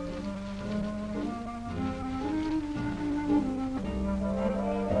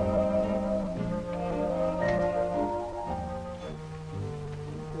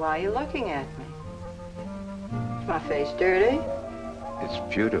 Why are you looking at me? Is my face dirty? It's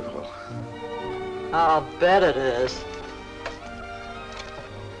beautiful. I'll bet it is.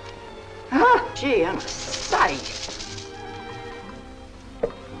 Ah, gee, I'm a sight.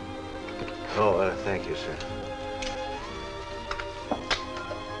 Oh, thank you, sir.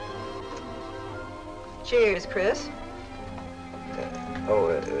 Cheers, Chris.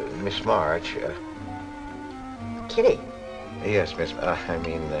 Miss March. Kitty. Yes, Miss.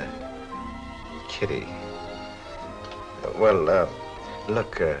 Kitty.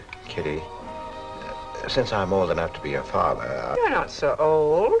 Look, Kitty. Since I'm old enough to be your father, You're not so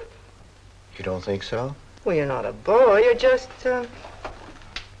old. you don't think so? Well, you're not a boy. You're just,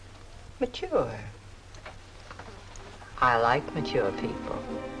 mature. I like mature people.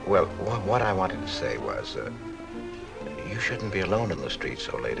 Well, what I wanted to say was, you shouldn't be alone in the street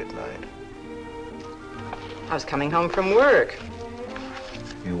so late at night. I was coming home from work.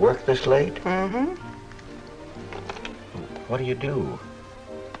 You work this late? Mm-hmm. What do you do?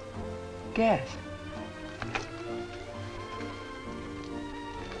 Guess.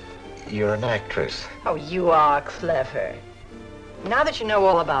 You're an actress. Oh, you are clever. Now that you know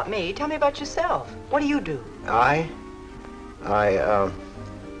all about me, tell me about yourself. What do you do?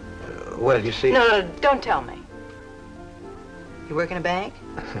 Well, you see... No, don't tell me. You work in a bank?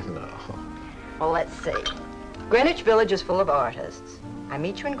 No. Well, let's see. Greenwich Village is full of artists. I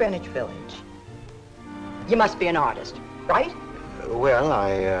meet you in Greenwich Village. You must be an artist, right?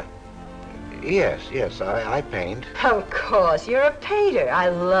 Well, Yes, I paint. Of course, you're a painter. I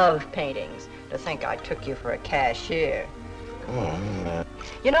love paintings. To think I took you for a cashier.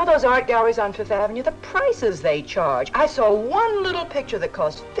 You know those art galleries on Fifth Avenue? The prices they charge. I saw one little picture that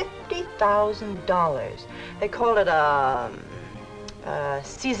cost $50,000. They called it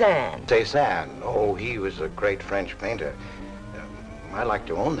Cézanne. Cézanne. Oh, he was a great French painter. I'd like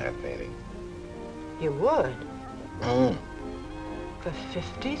to own that painting. You would? For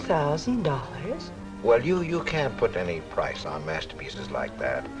 $50,000? Well, you can't put any price on masterpieces like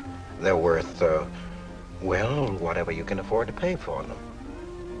that. They're worth, whatever you can afford to pay for them.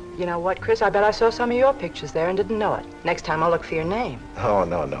 You know what, Chris? I bet I saw some of your pictures there and didn't know it. Next time I'll look for your name. Oh,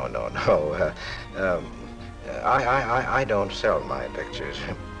 no. I don't sell my pictures.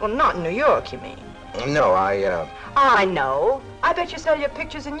 Well, not in New York, you mean? No, I know. I bet you sell your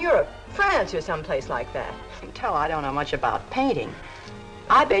pictures in Europe, France, or someplace like that. You can tell I don't know much about painting.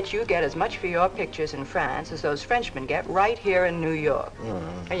 I bet you get as much for your pictures in France as those Frenchmen get right here in New York.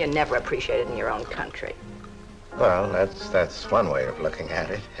 And you're never appreciated in your own country. Well, that's one way of looking at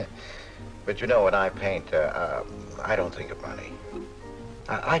it. But you know, when I paint, I don't think of money.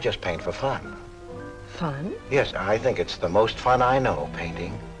 I just paint for fun. Fun? Yes, I think it's the most fun I know,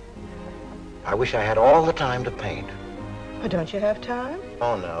 painting. I wish I had all the time to paint. Well, don't you have time?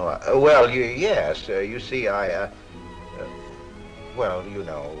 Oh, no. Yes. You see,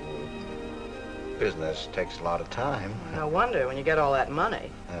 business takes a lot of time. No wonder when you get all that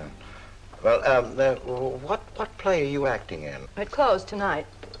money. What play are you acting in? It closed tonight.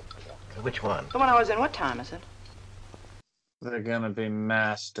 Which one? The one I was in. What time is it? They're gonna be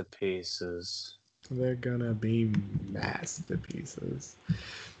masterpieces. They're gonna be masterpieces.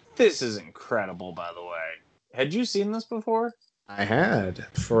 This is incredible, by the way. Had you seen this before? I had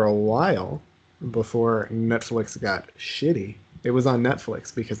for a while before Netflix got shitty. It was on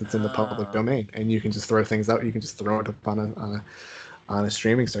Netflix because it's in the public domain, and you can just throw things out. You can just throw it up on a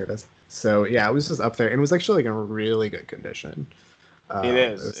streaming service. So yeah, it was just up there, and it was actually like in really good condition. It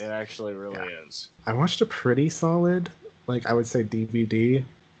is. It actually really is. I watched a pretty solid, like I would say DVD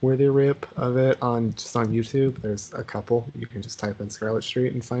worthy rip of it on YouTube. There's a couple. You can just type in Scarlet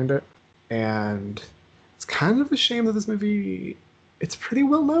Street and find it. And it's kind of a shame that this movie, it's pretty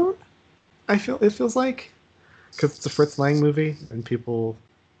well known. It feels like, because it's a Fritz Lang movie, and people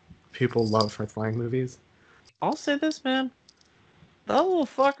love Fritz Lang movies. I'll say this, man. That little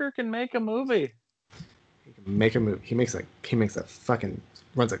fucker can make a movie. He can make a movie. He makes a fucking,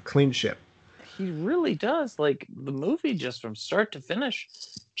 runs a clean ship. He really does. Like, the movie just from start to finish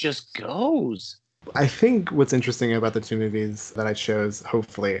just goes. I think what's interesting about the two movies that I chose,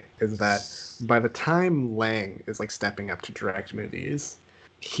 hopefully, is that by the time Lang is like stepping up to direct movies,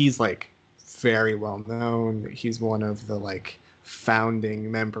 he's like very well known. He's one of the like founding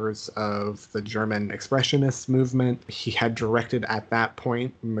members of the German Expressionist movement. He had directed at that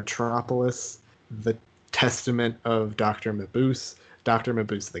point Metropolis, The Testament of Dr. Mabuse, Dr.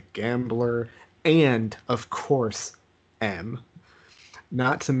 Mabuse the Gambler, and of course M.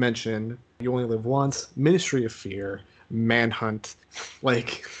 Not to mention You Only Live Once, Ministry of Fear, Manhunt,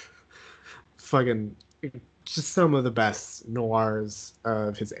 like fucking just some of the best noirs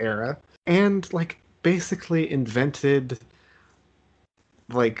of his era. And like basically invented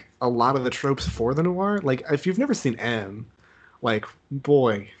like a lot of the tropes for the noir. Like if you've never seen M, like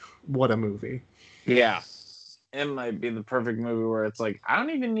boy, what a movie. Yeah. It might be the perfect movie where it's like, I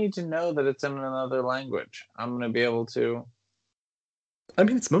don't even need to know that it's in another language. I'm going to be able to. I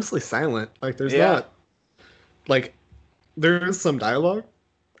mean, it's mostly silent. Like, there's Yeah. not, like, there is some dialogue,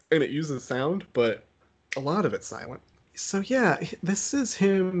 and it uses sound, but a lot of it's silent. So, yeah, this is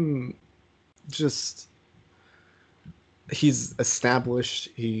him just, he's established,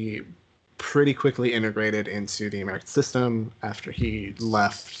 he pretty quickly integrated into the American system after he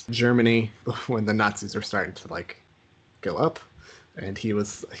left Germany when the Nazis were starting to like go up, and he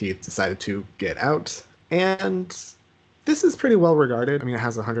decided to get out. And this is pretty well regarded. I mean, it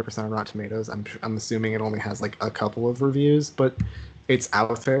has 100% on Rotten Tomatoes. I'm assuming it only has like a couple of reviews, but it's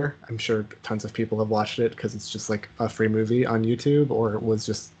out there. I'm sure tons of people have watched it because it's just like a free movie on YouTube, or it was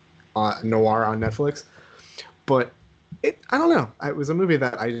just noir on Netflix. But I don't know. It was a movie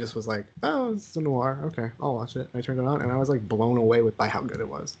that I just was like, oh, it's a noir. Okay, I'll watch it. I turned it on, and I was like blown away by how good it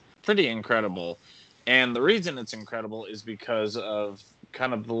was. Pretty incredible. And the reason it's incredible is because of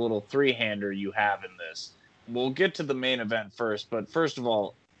kind of the little three-hander you have in this. We'll get to the main event first, but first of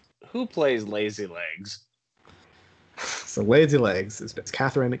all, who plays Lazy Legs? So Lazy Legs is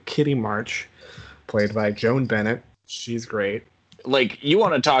Catherine Kitty March, played by Joan Bennett. She's great. Like, you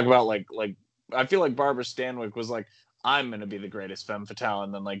want to talk about like I feel like Barbara Stanwyck was like, I'm gonna be the greatest femme fatale,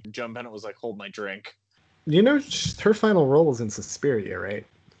 and then like Joan Bennett was like, hold my drink. You know, her final role was in Suspiria, right?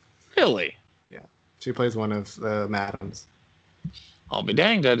 Really? Yeah, she plays one of the madams. I'll be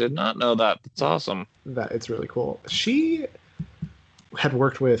danged, I did not know that. That's awesome. It's really cool. She had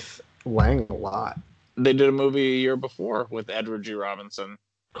worked with Lang a lot. They did a movie a year before with Edward G. Robinson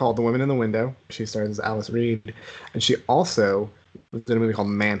called The Woman in the Window. She stars as Alice Reed, and she also was in a movie called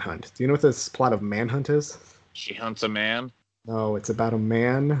Manhunt. Do you know what this plot of Manhunt is? She hunts a man? No, it's about a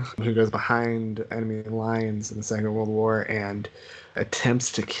man who goes behind enemy lines in the Second World War and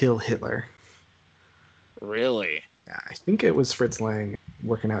attempts to kill Hitler. Really? Yeah, I think it was Fritz Lang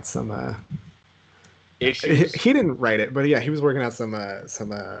working out some issues. He didn't write it, but yeah, he was working out some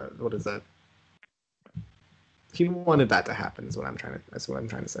what is that? He wanted that to happen. That's what I'm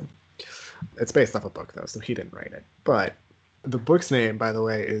trying to say. It's based off a book though, so he didn't write it. But the book's name, by the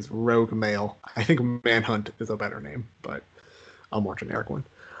way, is Rogue Male. I think Manhunt is a better name, but a more generic one.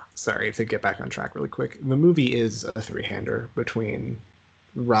 Sorry, to get back on track really quick. The movie is a three-hander between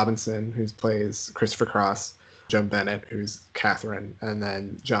Robinson, who plays Christopher Cross, Joan Bennett, who's Catherine, and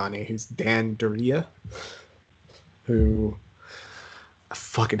then Johnny, who's Dan Duryea, who I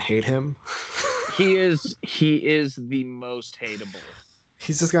fucking hate him. He is the most hateable.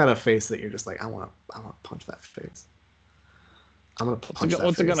 He's just got a face that you're just like, I want to punch that face. I'm gonna punch that face.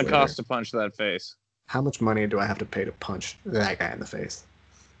 What's it gonna later. cost to punch that face? How much money do I have to pay to punch that guy in the face?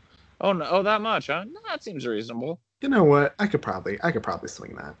 Oh no! Oh, that much, huh? No, that seems reasonable. You know what? I could probably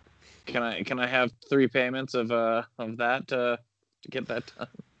swing that. Can I have 3 payments of that to get that done?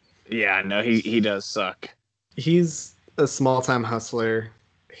 Yeah, no, he does suck. He's a small-time hustler.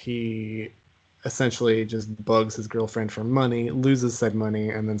 He essentially just bugs his girlfriend for money, loses said money,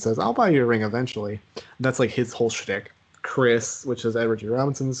 and then says, I'll buy you a ring eventually. That's like his whole shtick. Chris, which is Edward G.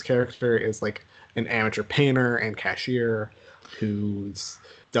 Robinson's character, is like an amateur painter and cashier who's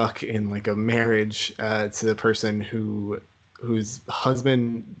stuck in like a marriage to the person whose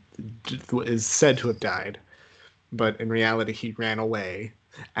husband is said to have died, but in reality he ran away.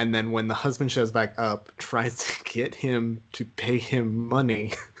 And then when the husband shows back up, tries to get him to pay him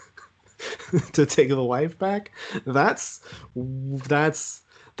money to take the wife back. That's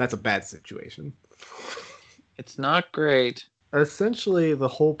a bad situation. It's not great. Essentially, the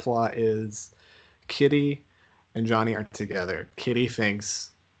whole plot is Kitty and Johnny are together. Kitty thinks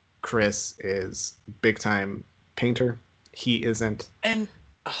Chris is big time painter. He isn't. And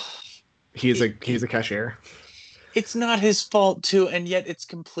he's a cashier. It's not his fault too, and yet it's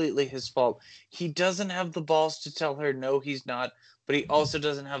completely his fault. He doesn't have the balls to tell her no, he's not, but he also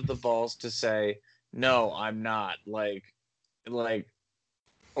doesn't have the balls to say no, I'm not.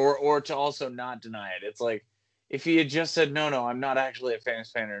 Or to also not deny it. It's like, if he had just said no, I'm not actually a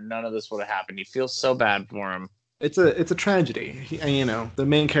famous painter, none of this would have happened. You feel so bad for him. It's a tragedy. The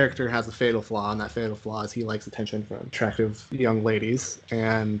main character has a fatal flaw, and that fatal flaw is he likes attention from attractive young ladies,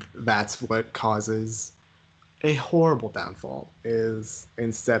 and that's what causes a horrible downfall. Is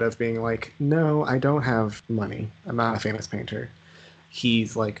instead of being like, no, I don't have money, I'm not a famous painter,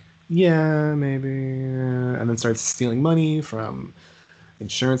 he's like, yeah, maybe, and then starts stealing money from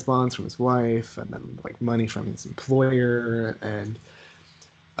insurance bonds from his wife, and then like money from his employer, and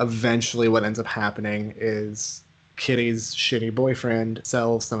eventually what ends up happening is Kitty's shitty boyfriend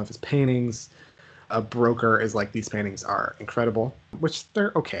sells some of his paintings, A broker is like, these paintings are incredible, which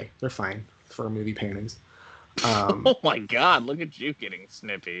they're okay. They're fine for movie paintings. Oh my God, look at you getting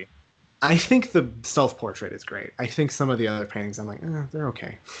snippy. I think the self-portrait is great. I think some of the other paintings, I'm like, they're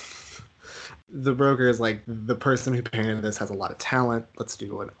okay. The broker is like, the person who painted this has a lot of talent. Let's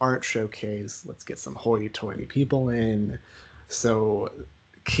do an art showcase. Let's get some hoity-toity people in. So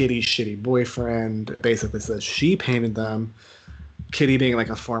Kitty's shitty boyfriend basically says she painted them. Kitty, being like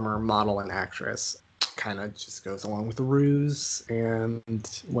a former model and actress, kind of just goes along with the ruse.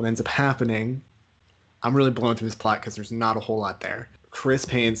 And what ends up happening, I'm really blowing through this plot because there's not a whole lot there. Chris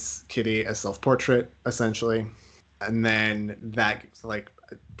paints Kitty a self-portrait, essentially. And then that like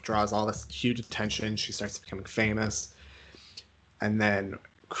draws all this huge attention. She starts becoming famous. And then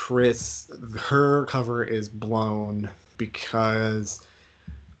her cover is blown because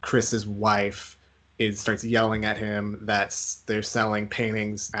Chris's wife starts yelling at him that they're selling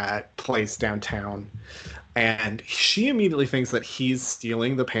paintings at place downtown. And she immediately thinks that he's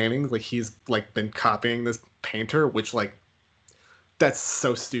stealing the paintings. Like, he's like been copying this painter, which like, that's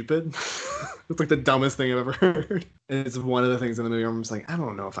so stupid. It's like the dumbest thing I've ever heard. It's one of the things in the movie where I'm just like, I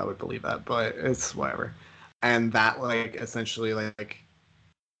don't know if I would believe that, but it's whatever. And that like essentially like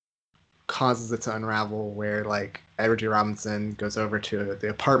causes it to unravel, where like Edward G. Robinson goes over to the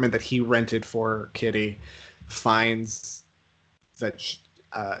apartment that he rented for Kitty, finds that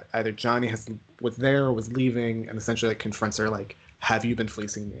either Johnny was there or was leaving, and essentially like confronts her like, have you been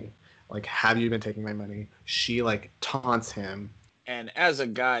fleecing me? Like, have you been taking my money? She like taunts him. And as a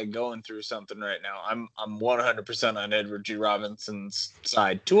guy going through something right now, I'm 100% on Edward G. Robinson's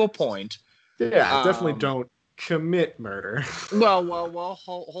side to a point. Yeah, definitely don't commit murder. Well,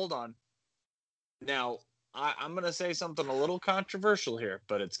 hold on. Now, I'm going to say something a little controversial here,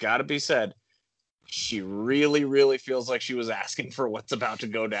 but it's got to be said. She really, really feels like she was asking for what's about to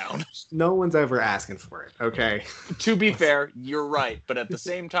go down. No one's ever asking for it, okay? To be fair, you're right. But at the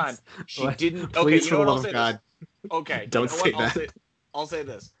same time, she didn't... Okay, Please, you know what, for the I'll love say of God, this. Okay. Don't you know say what? that. I'll say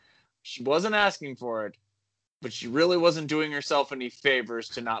this. She wasn't asking for it, but she really wasn't doing herself any favors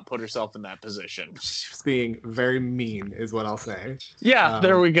to not put herself in that position. She was being very mean, is what I'll say. Yeah,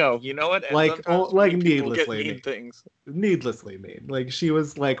 there we go. You know what? And like needlessly mean things. Needlessly mean. Like, she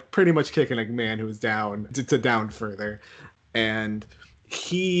was like pretty much kicking a man who was down to down further, and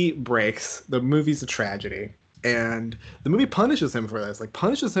he breaks. The movie's a tragedy, and the movie punishes him for this. Like,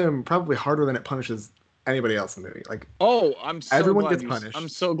 punishes him probably harder than it punishes anybody else in the movie. Like, everyone gets punished. I'm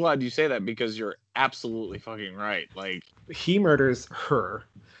so glad you say that, because you're absolutely fucking right. Like, he murders her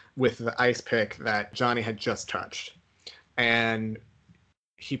with the ice pick that Johnny had just touched, and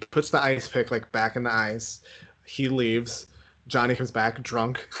he puts the ice pick like back in the ice. He leaves. Johnny comes back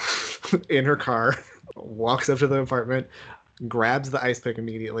drunk in her car, walks up to the apartment, grabs the ice pick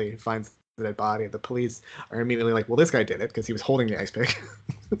immediately, finds the dead body. The police are immediately like, well, this guy did it because he was holding the ice pick.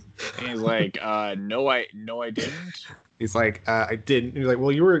 And he's like, no, I didn't. He's like, I didn't. He's like,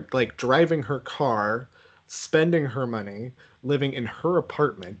 well, you were like driving her car, spending her money, living in her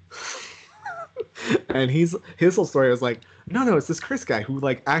apartment. And his whole story was like, no, it's this Chris guy who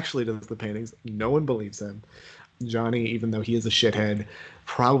like actually does the paintings. No one believes him. Johnny, even though he is a shithead,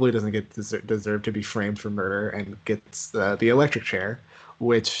 probably doesn't get deserve to be framed for murder, and gets the electric chair,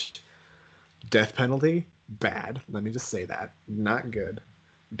 which, death penalty, bad. Let me just say that. Not good.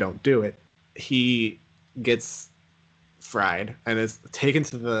 Don't do it. He gets fried and is taken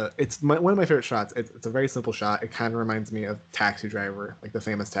to one of my favorite shots. It's a very simple shot. It kind of reminds me of Taxi Driver, like the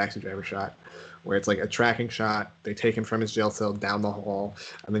famous Taxi Driver shot, where it's like a tracking shot. They take him from his jail cell down the hall,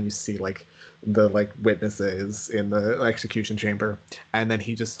 and then you see like the like witnesses in the execution chamber, and then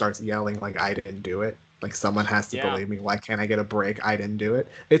he just starts yelling like, I didn't do it. Like, someone has to believe me. Why can't I get a break? I didn't do it.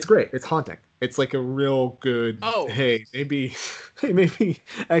 It's great. It's haunting. It's like a real good, hey, maybe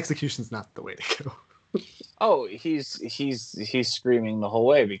execution's not the way to go. Oh, he's screaming the whole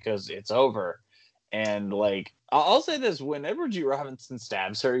way because it's over. And like, I'll say this, when Edward G. Robinson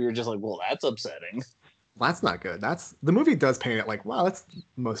stabs her, you're just like, well, that's upsetting. That's not good. The movie does paint it like, wow, that's the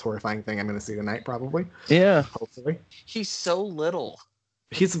most horrifying thing I'm going to see tonight, probably. Yeah. Hopefully. He's so little.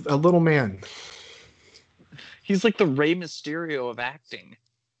 He's a little man. He's like the Rey Mysterio of acting.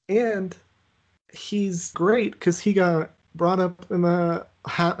 And he's great because he got brought up in the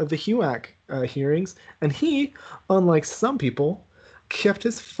HUAC hearings, and he, unlike some people, kept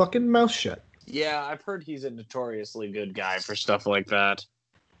his fucking mouth shut. Yeah, I've heard he's a notoriously good guy for stuff like that.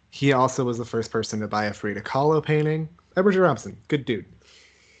 He also was the first person to buy a Frida Kahlo painting. Edward G. Robinson, good dude.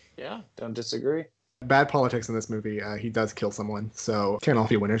 Yeah, don't disagree. Bad politics in this movie. He does kill someone, so can't all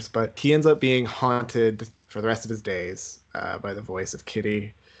be winners. But he ends up being haunted for the rest of his days by the voice of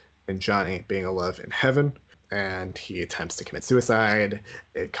Kitty. and Johnny being in love in heaven, and he attempts to commit suicide.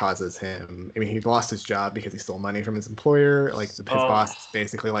 It causes him, I mean, he lost his job because he stole money from his employer. Like, his boss is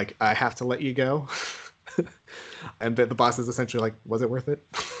basically like, I have to let you go. And the boss is essentially like, was it worth it?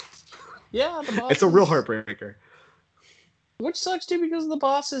 Yeah, the boss it's a real heartbreaker. Which sucks too, because the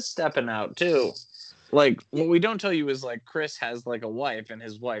boss is stepping out too. Like, what we don't tell you is, like, Chris has, like, a wife, and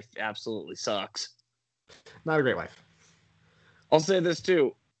his wife absolutely sucks. Not a great wife. I'll say this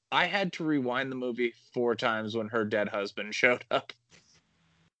too. I had to rewind the movie 4 times when her dead husband showed up.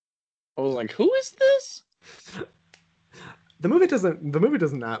 I was like, who is this? The movie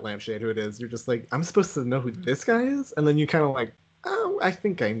does not lampshade who it is. You're just like, I'm supposed to know who this guy is? And then you kind of like, oh, I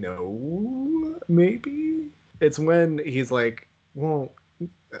think I know, maybe. It's when he's like, well,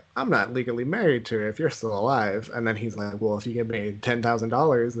 I'm not legally married to her if you're still alive. And then he's like, well, if you get me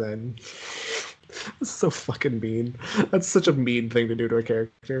 $10,000, then... That's so fucking mean. That's such a mean thing to do to a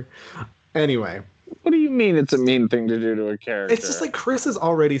character. Anyway. What do you mean it's a mean thing to do to a character? It's just like, Chris is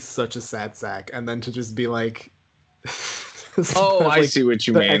already such a sad sack, and then to just be like... Oh, I see what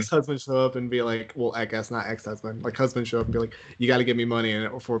you mean. The ex-husband show up and be like, well, I guess not ex-husband, like husband show up and be like, you got to give me money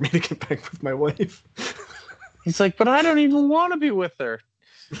for me to get back with my wife. He's like, but I don't even want to be with her.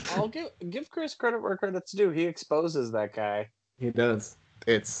 I'll give Chris credit where credit's due. He exposes that guy. He does.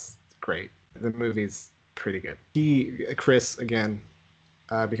 It's great. The movie's pretty good. Chris, again,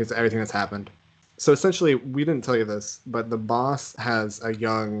 because of everything that's happened. So essentially, we didn't tell you this, but the boss has a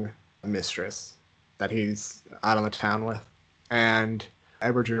young mistress that he's out on the town with. And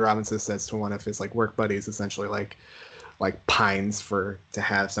Edward G. Robinson says to one of his like work buddies, essentially like pines to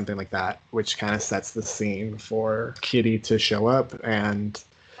have something like that, which kind of sets the scene for Kitty to show up and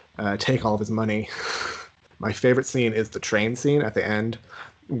take all of his money. My favorite scene is the train scene at the end,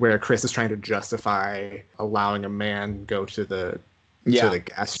 where Chris is trying to justify allowing a man go to the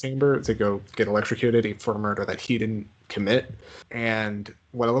gas chamber to go get electrocuted for a murder that he didn't commit. And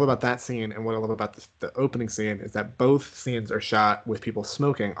what I love about that scene and what I love about the opening scene is that both scenes are shot with people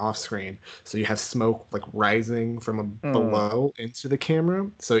smoking off screen. So you have smoke like rising from below into the camera.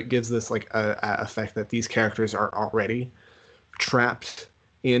 So it gives this like a effect that these characters are already trapped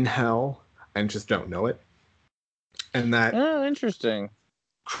in hell and just don't know it. And that interesting.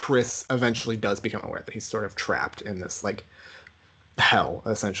 Chris eventually does become aware that he's sort of trapped in this like hell,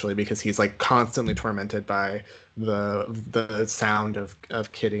 essentially, because he's like constantly tormented by the sound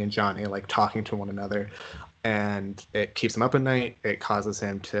of Kitty and Johnny like talking to one another, and it keeps him up at night. It causes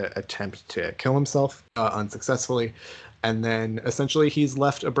him to attempt to kill himself unsuccessfully, and then essentially he's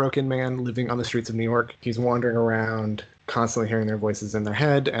left a broken man living on the streets of New York. He's wandering around, constantly hearing their voices in their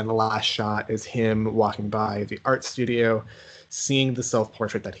head, and the last shot is him walking by the art studio, seeing the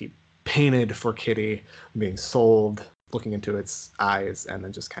self-portrait that he painted for Kitty being sold, looking into its eyes, and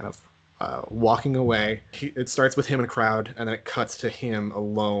then just kind of walking away. It starts with him in a crowd, and then it cuts to him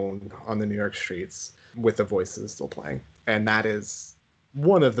alone on the New York streets with the voices still playing. And that is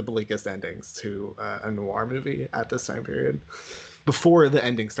one of the bleakest endings to a noir movie at this time period, before the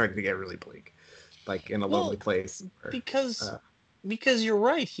ending started to get really bleak, like In a Lonely Place. Because you're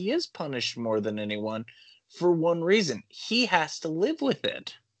right, he is punished more than anyone for one reason. He has to live with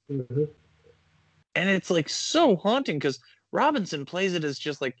it. Mm-hmm. And it's like so haunting, because Robinson plays it as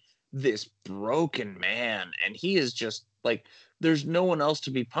just like this broken man, and he is just like, there's no one else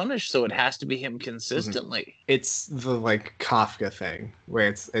to be punished, so it has to be him consistently. Mm-hmm. It's the like Kafka thing, where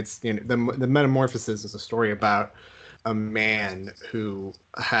it's you know, the Metamorphosis is a story about a man who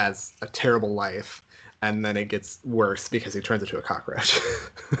has a terrible life, and then it gets worse because he turns into a cockroach.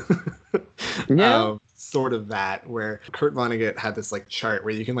 Yeah. Sort of that, where Kurt Vonnegut had this like chart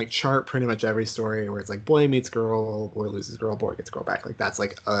where you can like chart pretty much every story where it's like boy meets girl, boy loses girl, boy gets girl back. Like that's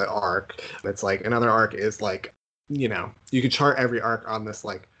like an arc. It's like another arc is like, you know, you could chart every arc on this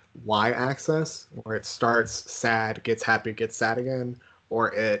like y-axis where it starts sad, gets happy, gets sad again,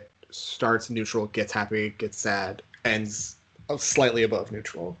 or it starts neutral, gets happy, gets sad, ends slightly above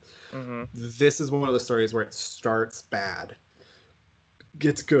neutral. Mm-hmm. This is one of the stories where it starts bad,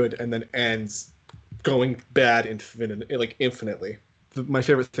 gets good, and then ends going bad infinitely. My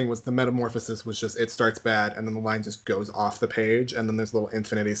favorite thing was the Metamorphosis was just, it starts bad and then the line just goes off the page and then there's a little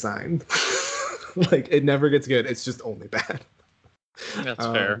infinity sign. Like it never gets good, it's just only bad. That's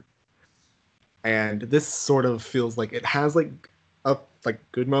fair. And this sort of feels like it has like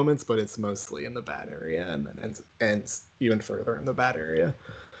good moments, but it's mostly in the bad area, and then ends even further in the bad area.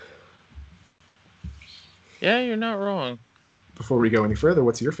 Yeah, you're not wrong. Before we go any further,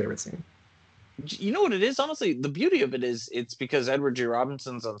 what's your favorite scene? You know what it is? Honestly, the beauty of it is it's because Edward G.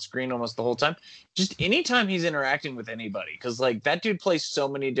 Robinson's on screen almost the whole time. Just anytime he's interacting with anybody, because like that dude plays so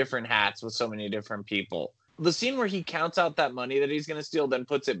many different hats with so many different people. The scene where he counts out that money that he's going to steal, then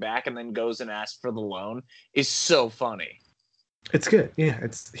puts it back, and then goes and asks for the loan is so funny. It's good. Yeah, I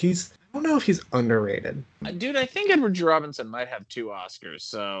don't know if he's underrated. Dude, I think Edward G. Robinson might have 2 Oscars,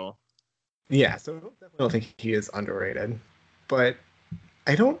 so... Yeah, so I definitely don't think he is underrated. But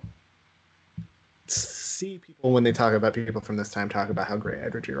I don't see people, when they talk about people from this time, talk about how great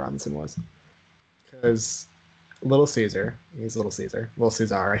Edward G. Robinson was. Because Little Caesar, he's Little Caesar. Little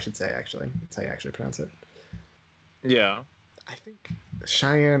Caesar, I should say, actually. That's how you actually pronounce it. Yeah. I think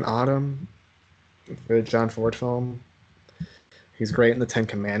Cheyenne Autumn, the John Ford film, he's great in the 10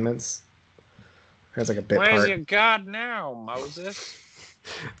 Commandments. Has like a bit Where's part. your God now, Moses?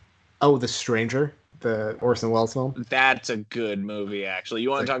 Oh, The Stranger, the Orson Welles film. That's a good movie, actually. You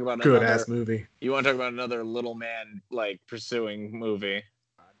want to talk about good ass movie? You want to talk about another little man like pursuing movie?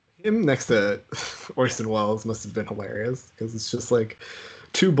 Him next to Orson Welles must have been hilarious because it's just like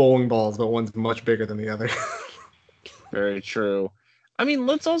 2 bowling balls, but one's much bigger than the other. Very true. I mean,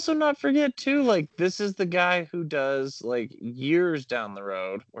 let's also not forget too, like, this is the guy who does, like, years down the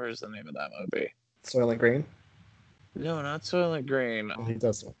road. Where's the name of that movie? Soylent Green? No, not Soylent Green. Oh, he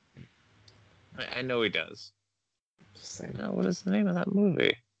does. I know he does. Just saying. No, what is the name of that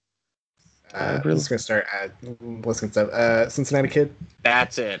movie? I'm just gonna start at listening to Cincinnati Kid.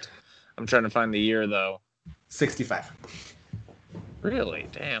 That's it. I'm trying to find the year though. 65. Really?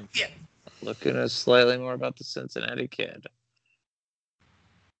 Damn. Yeah. Looking at slightly more about the Cincinnati Kid.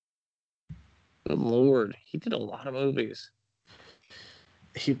 Good Lord, he did a lot of movies.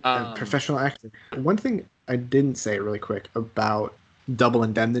 He a professional actor. One thing I didn't say really quick about Double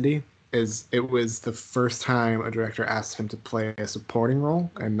Indemnity is it was the first time a director asked him to play a supporting role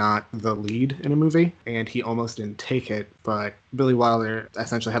and not the lead in a movie, and he almost didn't take it, but Billy Wilder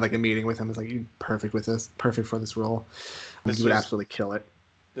essentially had like a meeting with him. It's like, you're perfect for this role. You would absolutely kill it.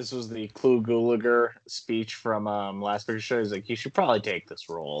 This was the Clu Gulager speech from Last Picture Show. He's like, you should probably take this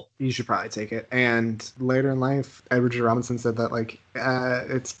role. You should probably take it. And later in life, Edward G. Robinson said that like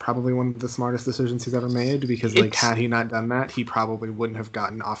it's probably one of the smartest decisions he's ever made, because like had he not done that, he probably wouldn't have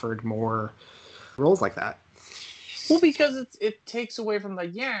gotten offered more roles like that. Well, because it takes away from the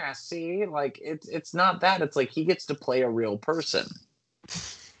like it's not that. It's like he gets to play a real person.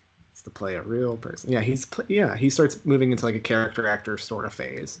 To play a real person. Yeah, he starts moving into like a character actor sort of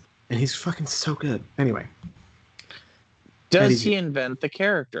phase, and he's fucking so good. Anyway, does he invent the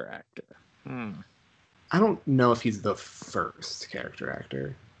character actor? I don't know if he's the first character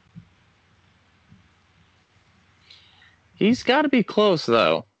actor. He's got to be close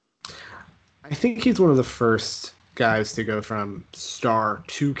though. I think he's one of the first guys to go from star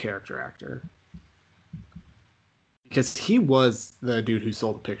to character actor. Because he was the dude who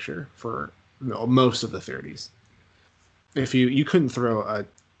sold the picture for most of the 30s. If you couldn't throw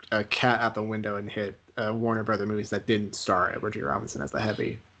a cat out the window and hit Warner Brother movies that didn't star Edward G. Robinson as the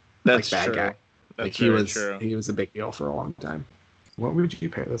heavy bad guy. That's true. He was a big deal for a long time. What would you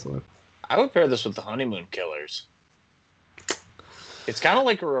pair this with? I would pair this with the Honeymoon Killers. It's kind of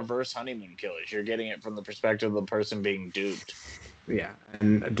like a reverse Honeymoon Killers. You're getting it from the perspective of the person being duped. Yeah,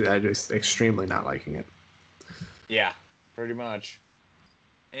 and I just extremely not liking it. Yeah, pretty much.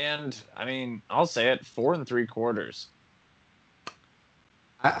 And, I mean, I'll say it, 4 3/4.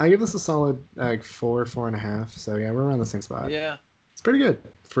 I give this a solid 4.5. So yeah, we're around the same spot. Yeah. It's pretty good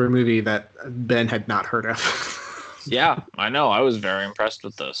for a movie that Ben had not heard of. Yeah, I know. I was very impressed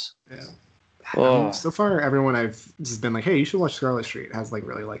with this. Yeah. Oh. So far, everyone I've just been like, hey, you should watch Scarlet Street, has like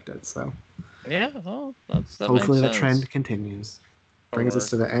really liked it. So yeah, well, that hopefully makes the sense. trend continues. Brings us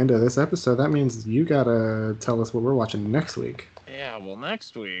to the end of this episode. That means you gotta tell us what we're watching next week. Yeah,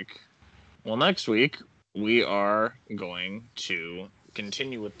 next week we are going to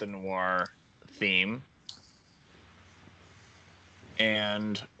continue with the noir theme.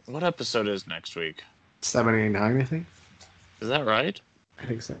 And what episode is next week? 79, I think. Is that right? I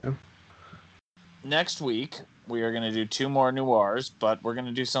think so. Next week we are going to do 2 more noirs, but we're going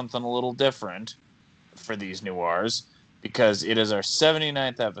to do something a little different for these noirs, because it is our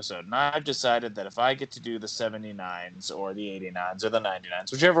 79th episode. And I've decided that if I get to do the 79s or the 89s or the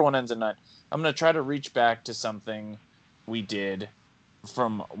 99s, whichever one ends in 9, I'm going to try to reach back to something we did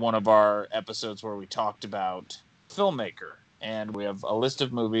from one of our episodes where we talked about filmmaker. And we have a list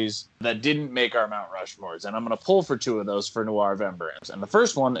of movies that didn't make our Mount Rushmores. And I'm going to pull for 2 of those for Noirvember. And the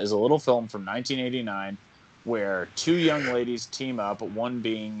first one is a little film from 1989 where 2 young ladies team up, one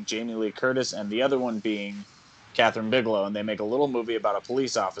being Jamie Lee Curtis and the other one being Catherine Bigelow, and they make a little movie about a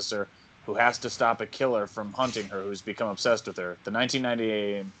police officer who has to stop a killer from hunting her who's become obsessed with her. The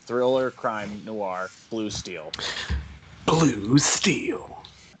 1998 thriller crime noir Blue Steel. Blue Steel.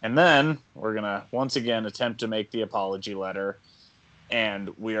 And then we're going to once again attempt to make the apology letter. And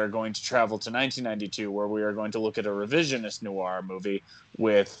we are going to travel to 1992, where we are going to look at a revisionist noir movie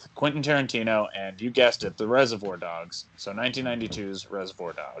with Quentin Tarantino and, you guessed it, the Reservoir Dogs. So 1992's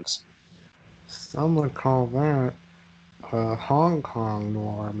Reservoir Dogs. Some would call that a Hong Kong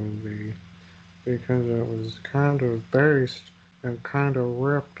noir movie because it was kind of based and kind of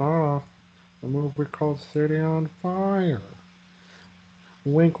ripped off a movie called City on Fire.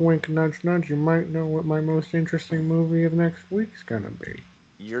 Wink, wink, nudge, nudge. You might know what my most interesting movie of next week's gonna be.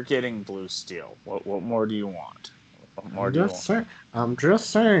 You're getting Blue Steel. What more do you want? What more do you want? I'm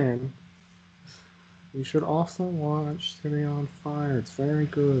just saying. You should also watch City on Fire. It's very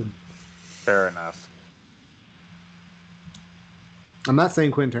good. Fair enough. I'm not saying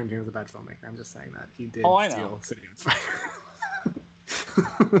Quentin Tarantino is a bad filmmaker. I'm just saying that he did steal City on Fire.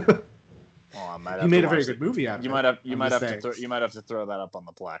 Well, he made a very good movie out of it. You might have to throw that up on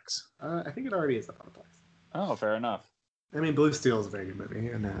the Plex. I think it already is up on the Plex. Oh, fair enough. I mean, Blue Steel is a very good movie,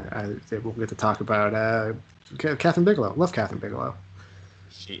 and we'll get to talk about Kathryn Bigelow. Love Kathryn Bigelow.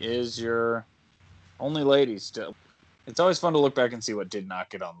 She is your only lady still. It's always fun to look back and see what did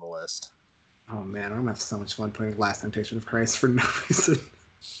not get on the list. Oh man, I'm gonna have so much fun putting Last Temptation of Christ for no reason.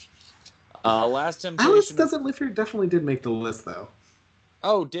 Last Temptation. Alice Doesn't Live Here definitely did make the list though.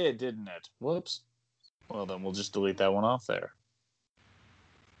 Oh, didn't it? Whoops. Well, then we'll just delete that one off there.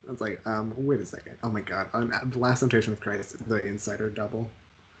 I was like, wait a second. Oh my god. Last Temptation of Christ, the Insider double.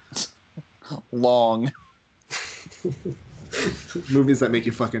 Long. Movies that make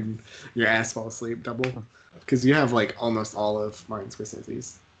you fucking your ass fall asleep double. Because you have like almost all of Martin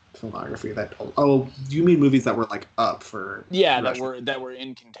Scorsese's filmography that. Oh, you mean movies that were like up for? Yeah, that were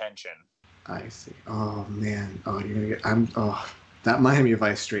in contention. I see. Oh man. Oh, you're gonna get. That Miami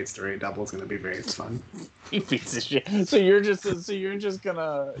Vice straight story double is gonna be very fun. You piece of shit. So you're just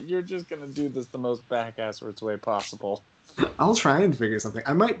gonna do this the most back-asswards way possible. I'll try and figure something.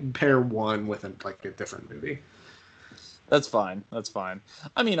 I might pair one with a different movie. That's fine.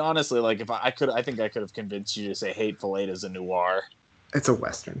 I mean, honestly, like I think I could have convinced you to say Hateful Eight is a noir. It's a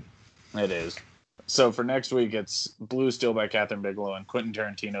Western. It is. So for next week, it's Blue Steel by Kathryn Bigelow and Quentin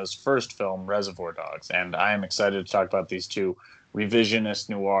Tarantino's first film, Reservoir Dogs. And I am excited to talk about these two revisionist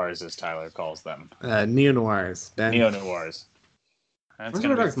noirs, as Tyler calls them. Neo-noirs. Neo-noirs.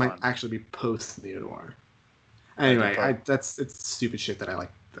 Reservoir Dogs might actually be post-neo-noir. Anyway, it's stupid shit that I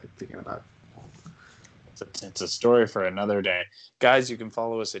like thinking about. It's a story for another day. Guys, you can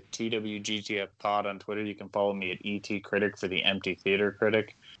follow us at TWGTF Pod on Twitter. You can follow me at ET Critic for the Empty Theater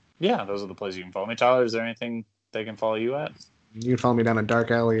Critic. Yeah, those are the places you can follow me. Tyler, is there anything they can follow you at? You can follow me down a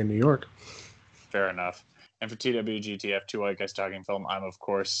dark alley in New York. Fair enough. And for TWGTF, Two White Guys Talking Film, I'm, of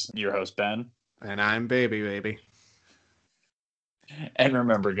course, your host, Ben. And I'm Baby. And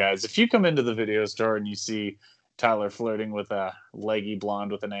remember, guys, if you come into the video store and you see Tyler flirting with a leggy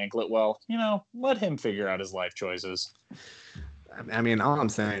blonde with an anklet, well, let him figure out his life choices. I mean, all I'm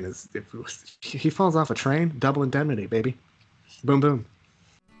saying is if he falls off a train, double indemnity, baby. Boom, boom.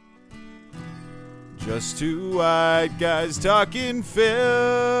 Just two white guys talking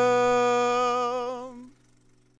film.